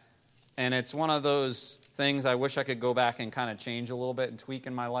that, and it's one of those things I wish I could go back and kind of change a little bit and tweak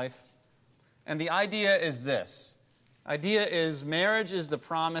in my life. And the idea is this. Idea is marriage is the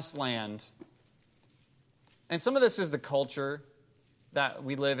promised land. And some of this is the culture that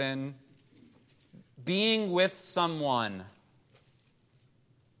we live in. Being with someone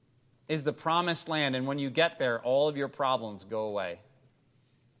is the promised land, and when you get there, all of your problems go away.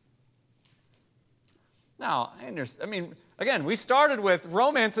 Now, again, we started with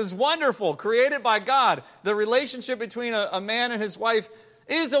romance is wonderful, created by God. The relationship between a man and his wife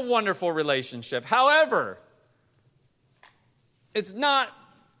is a wonderful relationship. However, it's not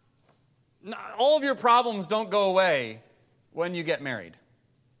all of your problems don't go away when you get married.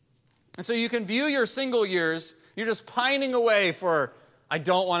 And so you can view your single years, you're just pining away for, I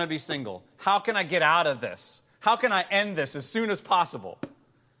don't want to be single. How can I get out of this? How can I end this as soon as possible?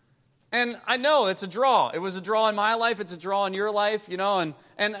 And I know it's a draw. It was a draw in my life. It's a draw in your life, and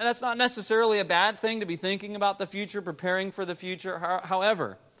that's not necessarily a bad thing to be thinking about the future, preparing for the future.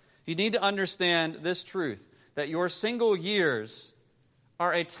 However, you need to understand this truth, that your single years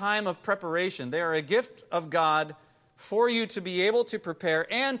are a time of preparation. They are a gift of God for you to be able to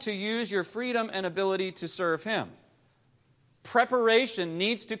prepare and to use your freedom and ability to serve Him. Preparation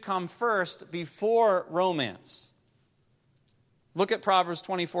needs to come first before romance. Look at Proverbs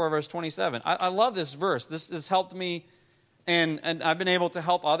 24, verse 27. I love this verse. This has helped me, and I've been able to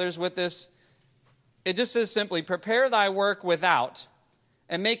help others with this. It just says simply, prepare thy work without,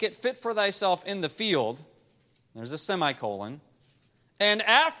 and make it fit for thyself in the field. There's a semicolon. And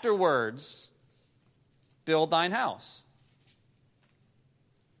afterwards, build thine house.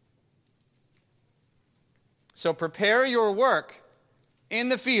 So prepare your work in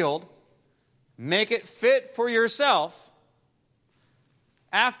the field make it fit for yourself.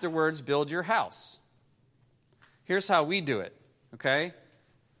 Afterwards, build your house. Here's how we do it, okay?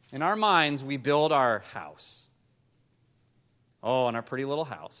 In our minds, we build our house. Oh, and our pretty little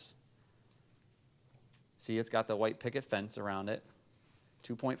house. See, it's got the white picket fence around it.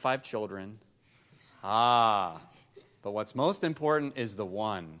 2.5 children. But what's most important is the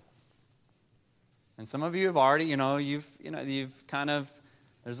one. And some of you have already, you've kind of,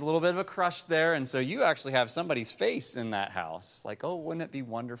 there's a little bit of a crush there, and so you actually have somebody's face in that house. Like, oh, wouldn't it be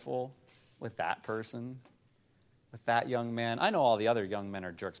wonderful with that person, with that young man? I know all the other young men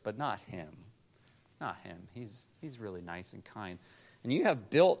are jerks, but not him. Not him. He's really nice and kind. And you have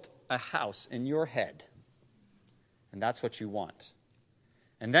built a house in your head, and that's what you want.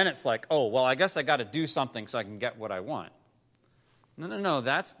 And then it's like, oh, well, I guess I got to do something so I can get what I want. No.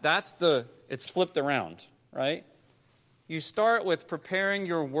 It's flipped around, right? You start with preparing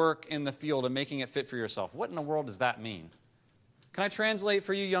your work in the field and making it fit for yourself. What in the world does that mean? Can I translate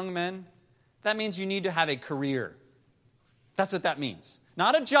for you young men? That means you need to have a career. That's what that means.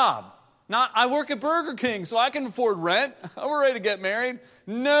 Not a job. Not, I work at Burger King so I can afford rent. We're ready to get married.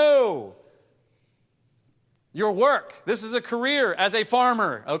 No. Your work. This is a career as a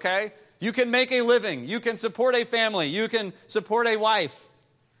farmer, okay? You can make a living. You can support a family. You can support a wife.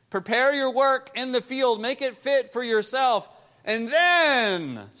 Prepare your work in the field. Make it fit for yourself. And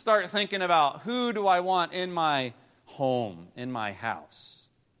then start thinking about, who do I want in my home, in my house?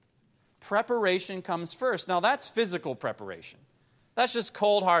 Preparation comes first. Now, that's physical preparation. That's just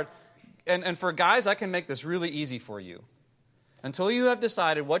cold, hard. And for guys, I can make this really easy for you. Until you have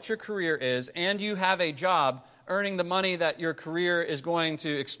decided what your career is and you have a job earning the money that your career is going to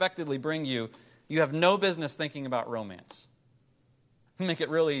expectedly bring you, you have no business thinking about romance. Make it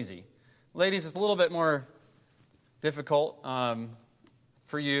real easy. Ladies, it's a little bit more difficult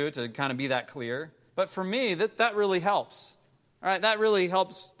for you to kind of be that clear. But for me, that really helps. All right, that really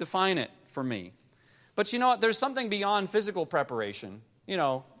helps define it for me. But you know what? There's something beyond physical preparation.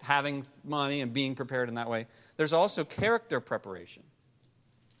 Having money and being prepared in that way. There's also character preparation.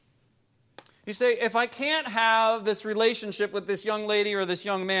 You say, if I can't have this relationship with this young lady or this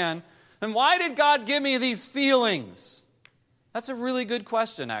young man, then why did God give me these feelings? That's a really good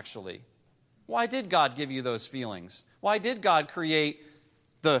question, actually. Why did God give you those feelings? Why did God create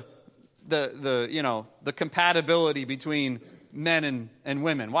the compatibility between men and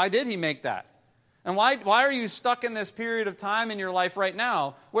women? Why did He make that? And why are you stuck in this period of time in your life right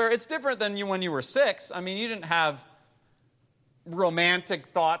now where it's different than when you were 6? I mean, you didn't have romantic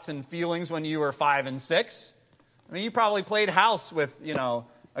thoughts and feelings when you were 5 and 6. I mean, you probably played house with,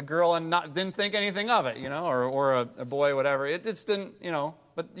 a girl and didn't think anything of it, or a boy, whatever. It just didn't,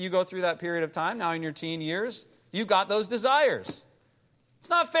 but you go through that period of time now in your teen years, you got those desires. It's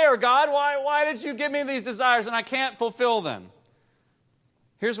not fair, God. Why did you give me these desires and I can't fulfill them?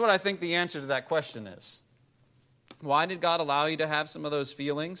 Here's what I think the answer to that question is. Why did God allow you to have some of those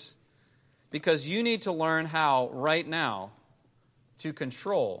feelings? Because you need to learn how, right now, to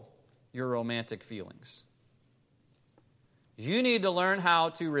control your romantic feelings. You need to learn how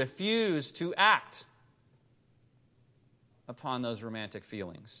to refuse to act upon those romantic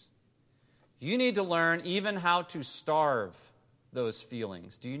feelings. You need to learn even how to starve those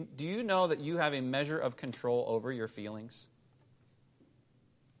feelings. Do you know that you have a measure of control over your feelings?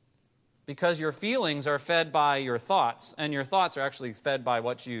 Because your feelings are fed by your thoughts, and your thoughts are actually fed by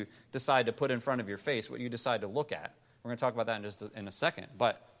what you decide to put in front of your face, what you decide to look at. We're going to talk about that in a second.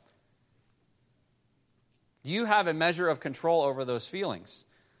 But you have a measure of control over those feelings.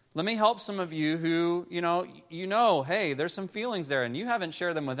 Let me help some of you who, hey, there's some feelings there, and you haven't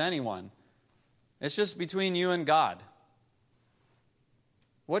shared them with anyone. It's just between you and God.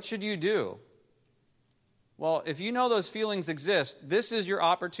 What should you do? Well, if you know those feelings exist, this is your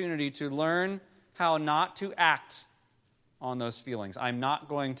opportunity to learn how not to act on those feelings. I'm not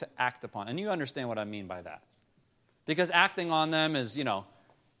going to act upon. And you understand what I mean by that. Because acting on them is,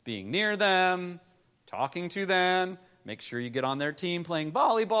 being near them, talking to them, make sure you get on their team playing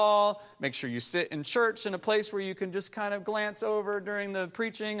volleyball, make sure you sit in church in a place where you can just kind of glance over during the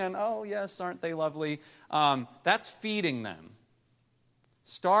preaching and, oh, yes, aren't they lovely? That's feeding them.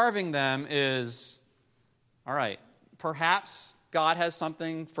 Starving them is, all right, perhaps God has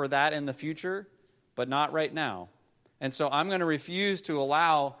something for that in the future, but not right now. And so I'm going to refuse to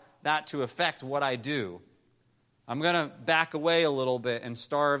allow that to affect what I do. I'm going to back away a little bit and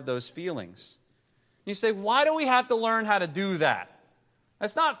starve those feelings. You say, why do we have to learn how to do that?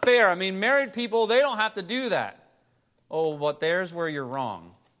 That's not fair. I mean, married people, they don't have to do that. Oh, but there's where you're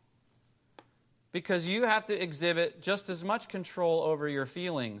wrong. Because you have to exhibit just as much control over your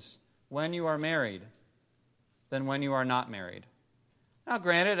feelings when you are married than when you are not married. Now,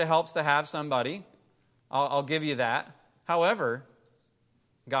 granted, it helps to have somebody. I'll give you that. However,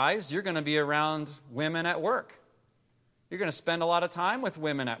 guys, you're going to be around women at work. You're going to spend a lot of time with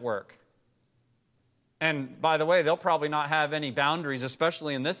women at work. And by the way, they'll probably not have any boundaries,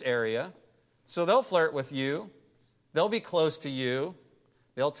 especially in this area. So they'll flirt with you. They'll be close to you.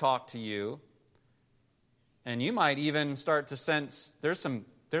 They'll talk to you. And you might even start to sense there's some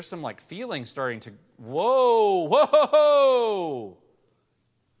like feelings starting to, whoa.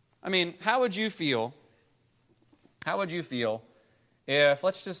 I mean, how would you feel? How would you feel if,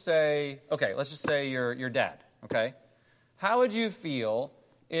 let's just say your dad, okay? How would you feel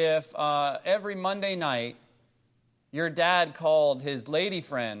if every Monday night your dad called his lady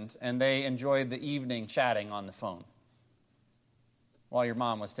friend and they enjoyed the evening chatting on the phone while your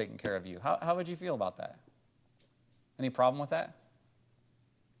mom was taking care of you? How would you feel about that? Any problem with that?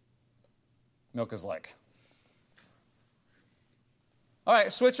 Milka's like, all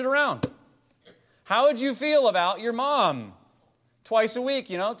right, switch it around. How would you feel about your mom twice a week,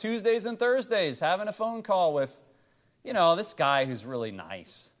 Tuesdays and Thursdays, having a phone call with, this guy who's really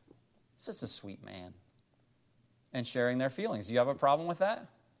nice, such a sweet man, and sharing their feelings? Do you have a problem with that?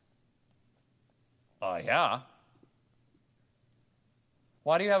 Yeah.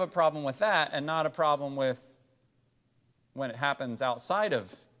 Why do you have a problem with that and not a problem with when it happens outside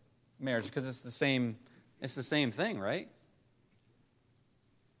of marriage? Because it's the same thing, right?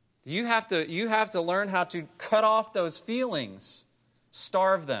 You have to learn how to cut off those feelings,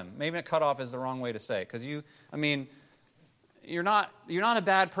 starve them. Maybe not cut off is the wrong way to say it, because you're not a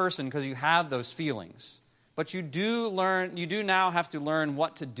bad person because you have those feelings. But you do now have to learn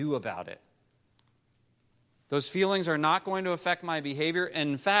what to do about it. Those feelings are not going to affect my behavior.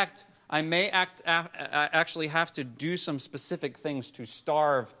 In fact, I may actually have to do some specific things to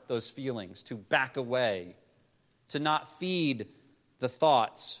starve those feelings, to back away, to not feed the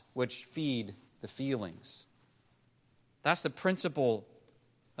thoughts which feed the feelings. That's the principle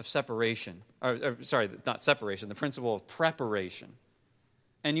of separation. Not separation, the principle of preparation.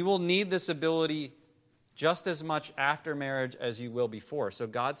 And you will need this ability just as much after marriage as you will before. So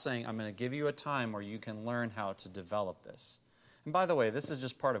God's saying, I'm going to give you a time where you can learn how to develop this. And by the way, this is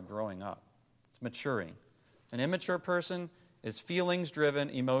just part of growing up. It's maturing. An immature person is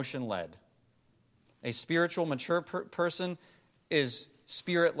feelings-driven, emotion-led. A spiritual, mature person is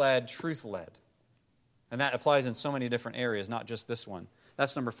spirit-led, truth-led. And that applies in so many different areas, not just this one.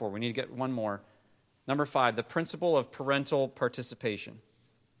 That's number 4. We need to get one more. Number 5, the principle of parental participation.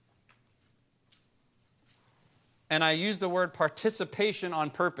 And I use the word participation on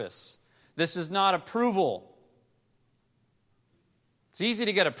purpose. This is not approval. It's easy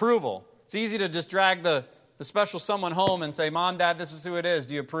to get approval. It's easy to just drag the special someone home and say, Mom, Dad, this is who it is.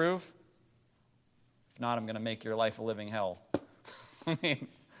 Do you approve? If not, I'm going to make your life a living hell. I mean,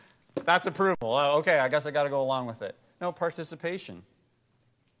 that's approval. Oh, okay, I guess I got to go along with it. No, participation.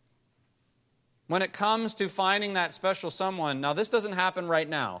 When it comes to finding that special someone, now this doesn't happen right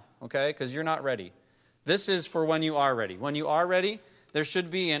now, okay, because you're not ready. This is for when you are ready. When you are ready, there should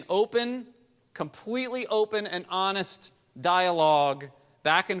be an open, completely open and honest dialogue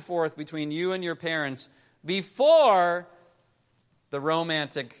back and forth between you and your parents before the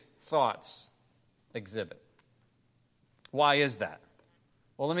romantic thoughts exhibit. Why is that?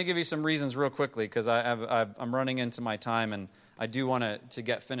 Well, let me give you some reasons real quickly, because I'm running into my time and I do want to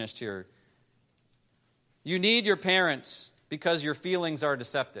get finished here. You need your parents because your feelings are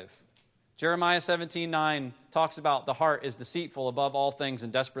deceptive. Jeremiah 17:9 talks about the heart is deceitful above all things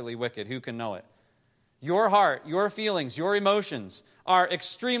and desperately wicked. Who can know it? Your heart, your feelings, your emotions are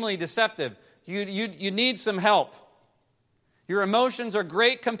extremely deceptive. You need some help. Your emotions are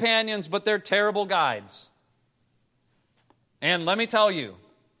great companions, but they're terrible guides. And let me tell you,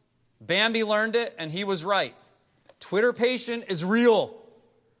 Bambi learned it, and he was right. Twitterpation is real.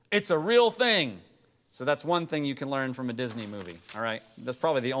 It's a real thing. So that's one thing you can learn from a Disney movie, all right? That's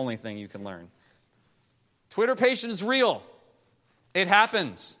probably the only thing you can learn. Twitterpation is real. It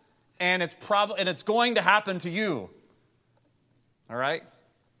happens. And it's going to happen to you. All right?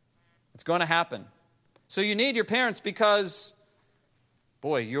 It's going to happen. So you need your parents because,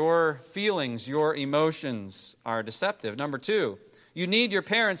 boy, your feelings, your emotions are deceptive. Number 2, you need your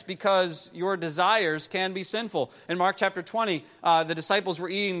parents because your desires can be sinful. In Mark chapter 20, the disciples were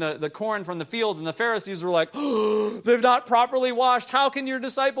eating the corn from the field, and the Pharisees were like, oh, they've not properly washed. How can your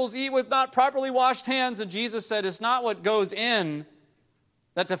disciples eat with not properly washed hands? And Jesus said, it's not what goes in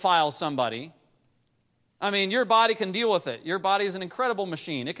that defiles somebody. I mean, your body can deal with it. Your body is an incredible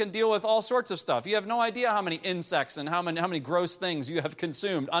machine. It can deal with all sorts of stuff. You have no idea how many insects and how many gross things you have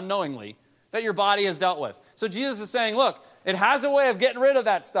consumed unknowingly that your body has dealt with. So Jesus is saying, look, it has a way of getting rid of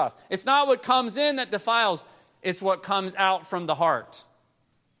that stuff. It's not what comes in that defiles. It's what comes out from the heart.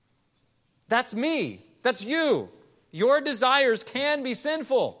 That's me. That's you. Your desires can be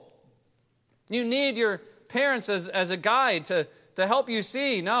sinful. You need your parents as a guide to help you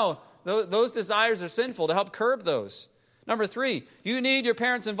see, no, those desires are sinful, to help curb those. Number 3, you need your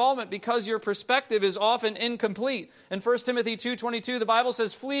parents' involvement because your perspective is often incomplete. In 1 Timothy 2:22, the Bible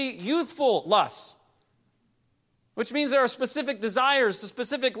says, flee youthful lusts, which means there are specific desires,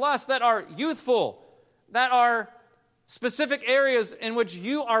 specific lusts that are youthful, that are specific areas in which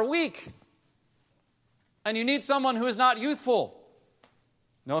you are weak. And you need someone who is not youthful.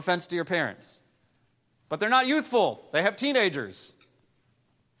 No offense to your parents. But they're not youthful. They have teenagers.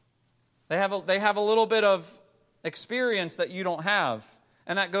 They have a little bit of experience that you don't have.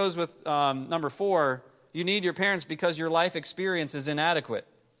 And that goes with number 4. You need your parents because your life experience is inadequate.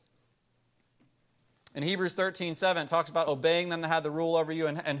 In Hebrews 13:7, it talks about obeying them that have the rule over you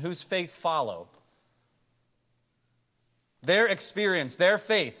and whose faith follow. Their experience, their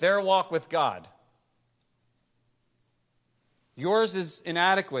faith, their walk with God. Yours is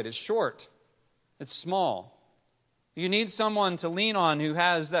inadequate. It's short. It's small. You need someone to lean on who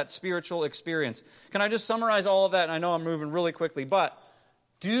has that spiritual experience. Can I just summarize all of that? And I know I'm moving really quickly, but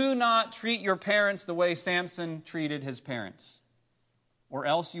do not treat your parents the way Samson treated his parents, or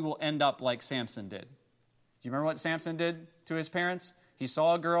else you will end up like Samson did. Do you remember what Samson did to his parents? He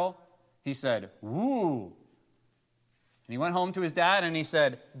saw a girl. He said, "Woo." And he went home to his dad and he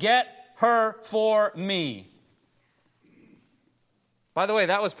said, "Get her for me." By the way,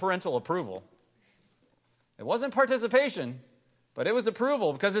 that was parental approval. It wasn't participation, but it was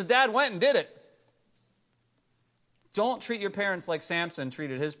approval because his dad went and did it. Don't treat your parents like Samson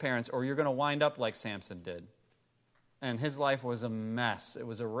treated his parents, or you're going to wind up like Samson did. And his life was a mess. It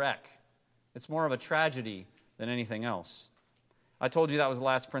was a wreck. It's more of a tragedy than anything else. I told you that was the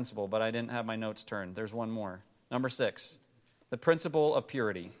last principle, but I didn't have my notes turned. There's one more. Number 6, the principle of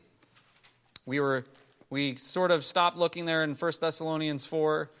purity. We sort of stopped looking there in 1 Thessalonians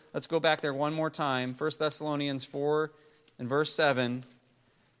 4. Let's go back there one more time. 1 Thessalonians 4 and verse 7.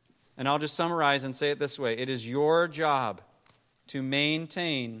 And I'll just summarize and say it this way. It is your job to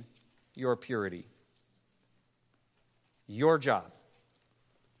maintain your purity. Your job.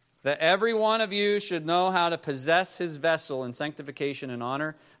 That every one of you should know how to possess his vessel in sanctification and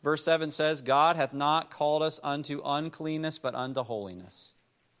honor. Verse 7 says, God hath not called us unto uncleanness, but unto holiness.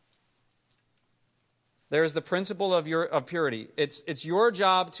 There's the principle of purity. It's your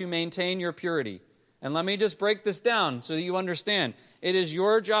job to maintain your purity. And let me just break this down so that you understand. It is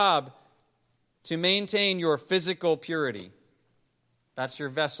your job to maintain your physical purity. That's your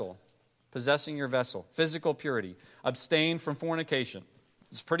vessel, possessing your vessel. Physical purity. Abstain from fornication.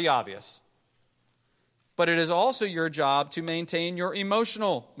 It's pretty obvious. But it is also your job to maintain your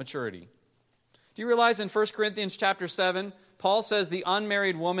emotional maturity. Do you realize in 1 Corinthians chapter 7, Paul says the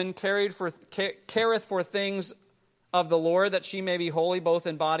unmarried woman careth for things of the Lord, that she may be holy both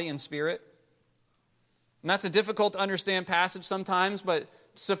in body and spirit. And that's a difficult to understand passage sometimes, but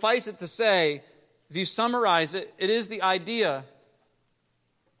suffice it to say, if you summarize it, it is the idea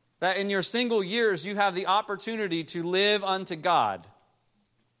that in your single years you have the opportunity to live unto God,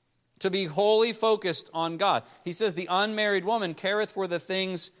 to be wholly focused on God. He says the unmarried woman careth for the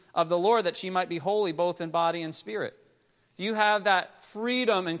things of the Lord, that she might be holy both in body and spirit. You have that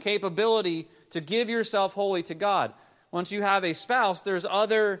freedom and capability to give yourself wholly to God. Once you have a spouse, there's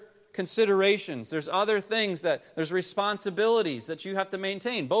other considerations. There's other things there's responsibilities that you have to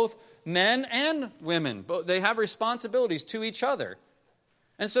maintain. Both men and women, they have responsibilities to each other.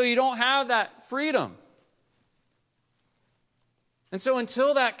 And so you don't have that freedom. And so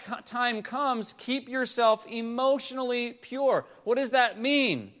until that time comes, keep yourself emotionally pure. What does that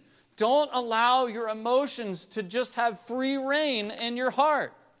mean? Don't allow your emotions to just have free reign in your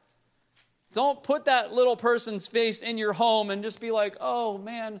heart. Don't put that little person's face in your home and just be like, oh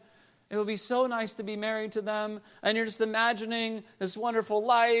man, it would be so nice to be married to them. And you're just imagining this wonderful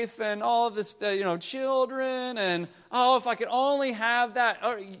life and all of this, children. And, oh, if I could only have that.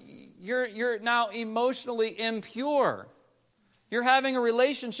 You're now emotionally impure. You're having a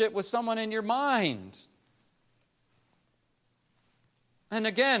relationship with someone in your mind. And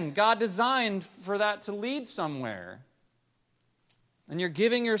again, God designed for that to lead somewhere. And you're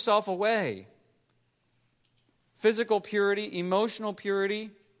giving yourself away. Physical purity, emotional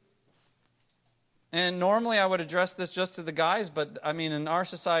purity. And normally I would address this just to the guys, but I mean, in our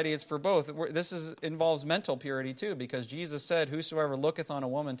society, it's for both. Involves mental purity too, because Jesus said, "Whosoever looketh on a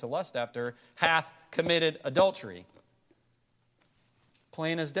woman to lust after hath committed adultery."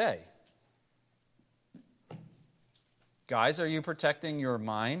 Plain as day. Guys, are you protecting your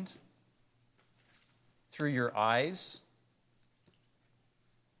mind through your eyes?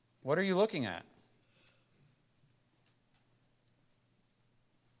 What are you looking at?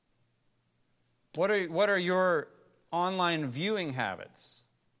 What are your online viewing habits?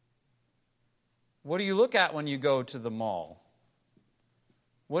 What do you look at when you go to the mall?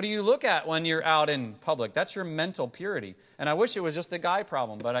 What do you look at when you're out in public? That's your mental purity. And I wish it was just a guy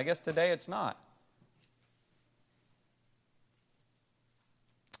problem, but I guess today it's not.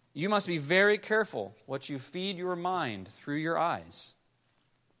 You must be very careful what you feed your mind through your eyes.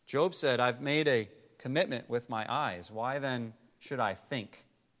 Job said, "I've made a commitment with my eyes. Why then should I think?"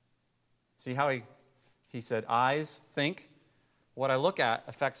 See how he said, eyes think. What I look at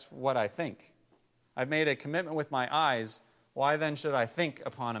affects what I think. I've made a commitment with my eyes. Why then should I think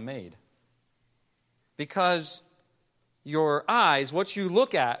upon a maid? Because your eyes, what you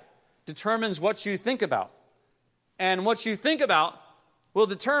look at, determines what you think about. And what you think about will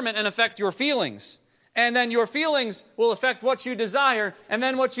determine and affect your feelings. And then your feelings will affect what you desire. And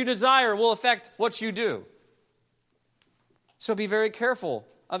then what you desire will affect what you do. So be very careful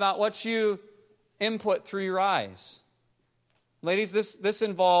about what you input through your eyes. Ladies, this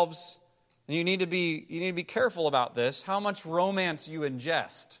involves, and you need to be careful about this, how much romance you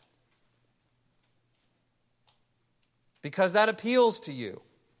ingest. Because that appeals to you.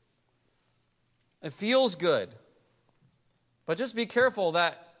 It feels good. But just be careful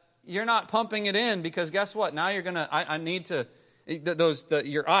that you're not pumping it in, because guess what? Now you're going to,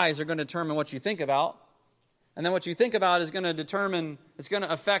 your eyes are going to determine what you think about. And then what you think about is going to determine, it's going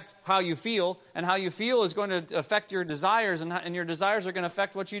to affect how you feel. And how you feel is going to affect your desires. And your desires are going to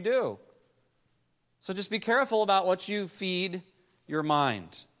affect what you do. So just be careful about what you feed your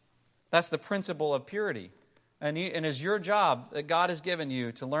mind. That's the principle of purity. And it's your job that God has given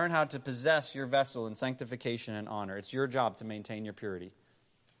you to learn how to possess your vessel in sanctification and honor. It's your job to maintain your purity.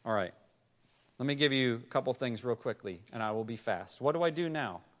 All right. Let me give you a couple things real quickly, and I will be fast. What do I do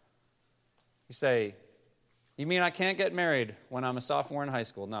now? You say, "You mean I can't get married when I'm a sophomore in high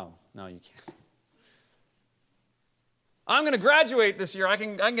school?" No, you can't. I'm going to graduate this year. I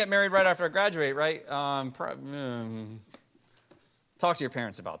can get married right after I graduate, right? Talk to your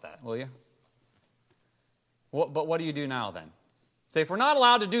parents about that, will you? But what do you do now then? Say, if we're not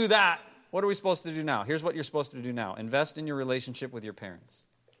allowed to do that, what are we supposed to do now? Here's what you're supposed to do now. Invest in your relationship with your parents.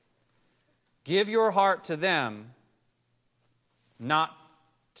 Give your heart to them, not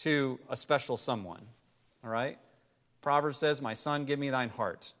to a special someone. All right? Proverbs says, "My son, give me thine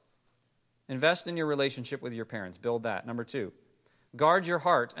heart." Invest in your relationship with your parents. Build that. Number 2, guard your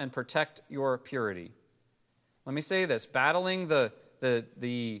heart and protect your purity. Let me say this. Battling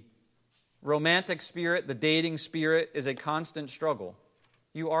the romantic spirit, the dating spirit, is a constant struggle.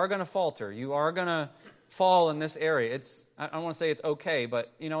 You are going to falter. You are going to fall in this area. I don't want to say it's okay,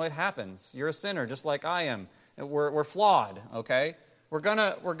 but it happens. You're a sinner just like I am. We're flawed, okay? We're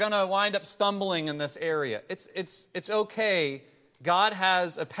gonna wind up stumbling in this area. It's okay. God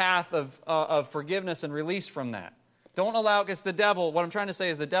has a path of forgiveness and release from that. Don't allow, because the devil, what I'm trying to say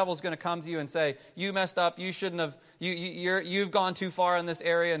is the devil's going to come to you and say, "You messed up, you shouldn't have, you've gone too far in this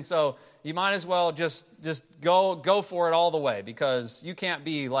area, and so you might as well just go for it all the way, because you can't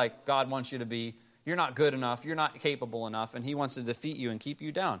be like God wants you to be. You're not good enough, you're not capable enough, and he wants to defeat you and keep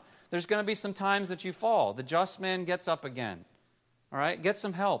you down." There's going to be some times that you fall. The just man gets up again. All right? Get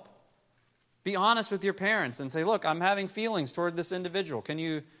some help. Be honest with your parents and say, "Look, I'm having feelings toward this individual. Can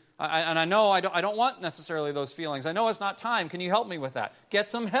you, and I know I don't want necessarily those feelings. I know it's not time. Can you help me with that?" Get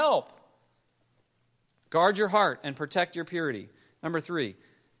some help. Guard your heart and protect your purity. Number 3,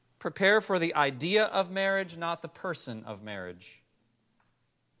 prepare for the idea of marriage, not the person of marriage.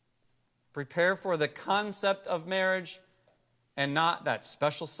 Prepare for the concept of marriage and not that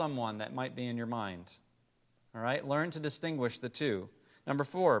special someone that might be in your mind. All right? Learn to distinguish the two. Number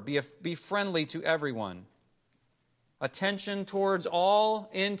 4, be friendly to everyone. Attention towards all,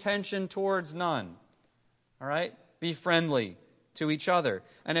 intention towards none. All right? Be friendly to each other.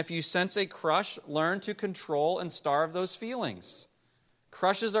 And if you sense a crush, learn to control and starve those feelings.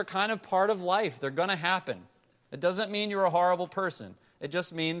 Crushes are kind of part of life. They're going to happen. It doesn't mean you're a horrible person. It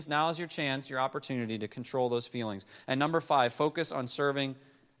just means now is your chance, your opportunity to control those feelings. And number 5, focus on serving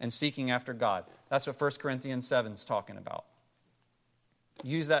and seeking after God. That's what 1 Corinthians 7 is talking about.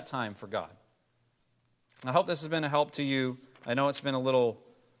 Use that time for God. I hope this has been a help to you. I know it's been a little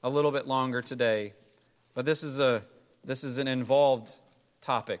bit longer today, but this is an involved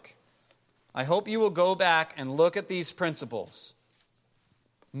topic. I hope you will go back and look at these principles.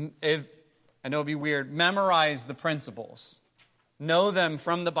 If I know it'd be weird, memorize the principles. Know them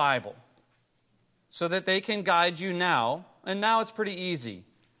from the Bible so that they can guide you now. And now it's pretty easy.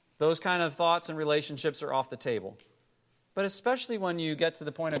 Those kind of thoughts and relationships are off the table. But especially when you get to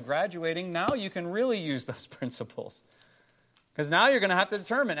the point of graduating, now you can really use those principles. Because now you're going to have to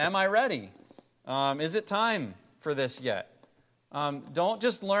determine, am I ready? Is it time for this yet? Don't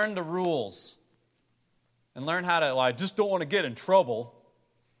just learn the rules and learn how to, well, I just don't want to get in trouble.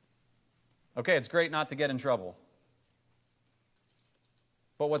 Okay, it's great not to get in trouble.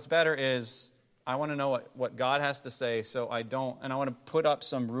 But what's better is, I want to know what God has to say so I don't, and I want to put up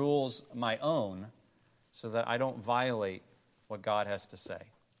some rules of my own so that I don't violate what God has to say.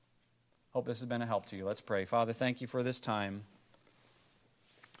 Hope this has been a help to you. Let's pray. Father, thank you for this time.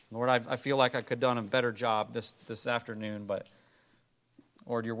 Lord, I feel like I could have done a better job this afternoon, but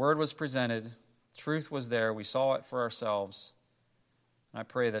Lord, your word was presented. Truth was there. We saw it for ourselves. And I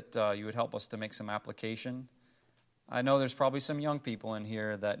pray that you would help us to make some application. I know there's probably some young people in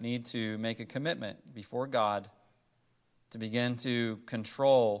here that need to make a commitment before God to begin to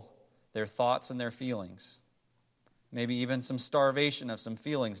control their thoughts and their feelings. Maybe even some starvation of some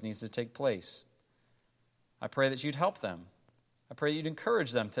feelings needs to take place. I pray that you'd help them. I pray you'd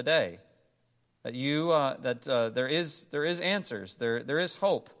encourage them today. That there is answers, there is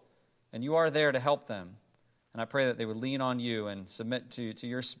hope, and you are there to help them. And I pray that they would lean on you and submit to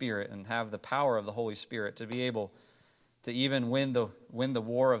your Spirit and have the power of the Holy Spirit to be able to even win the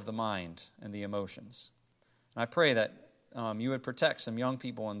war of the mind and the emotions. And I pray that you would protect some young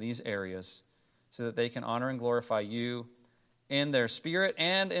people in these areas so that they can honor and glorify you in their spirit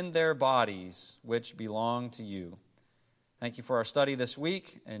and in their bodies, which belong to you. Thank you for our study this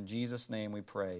week. In Jesus' name we pray.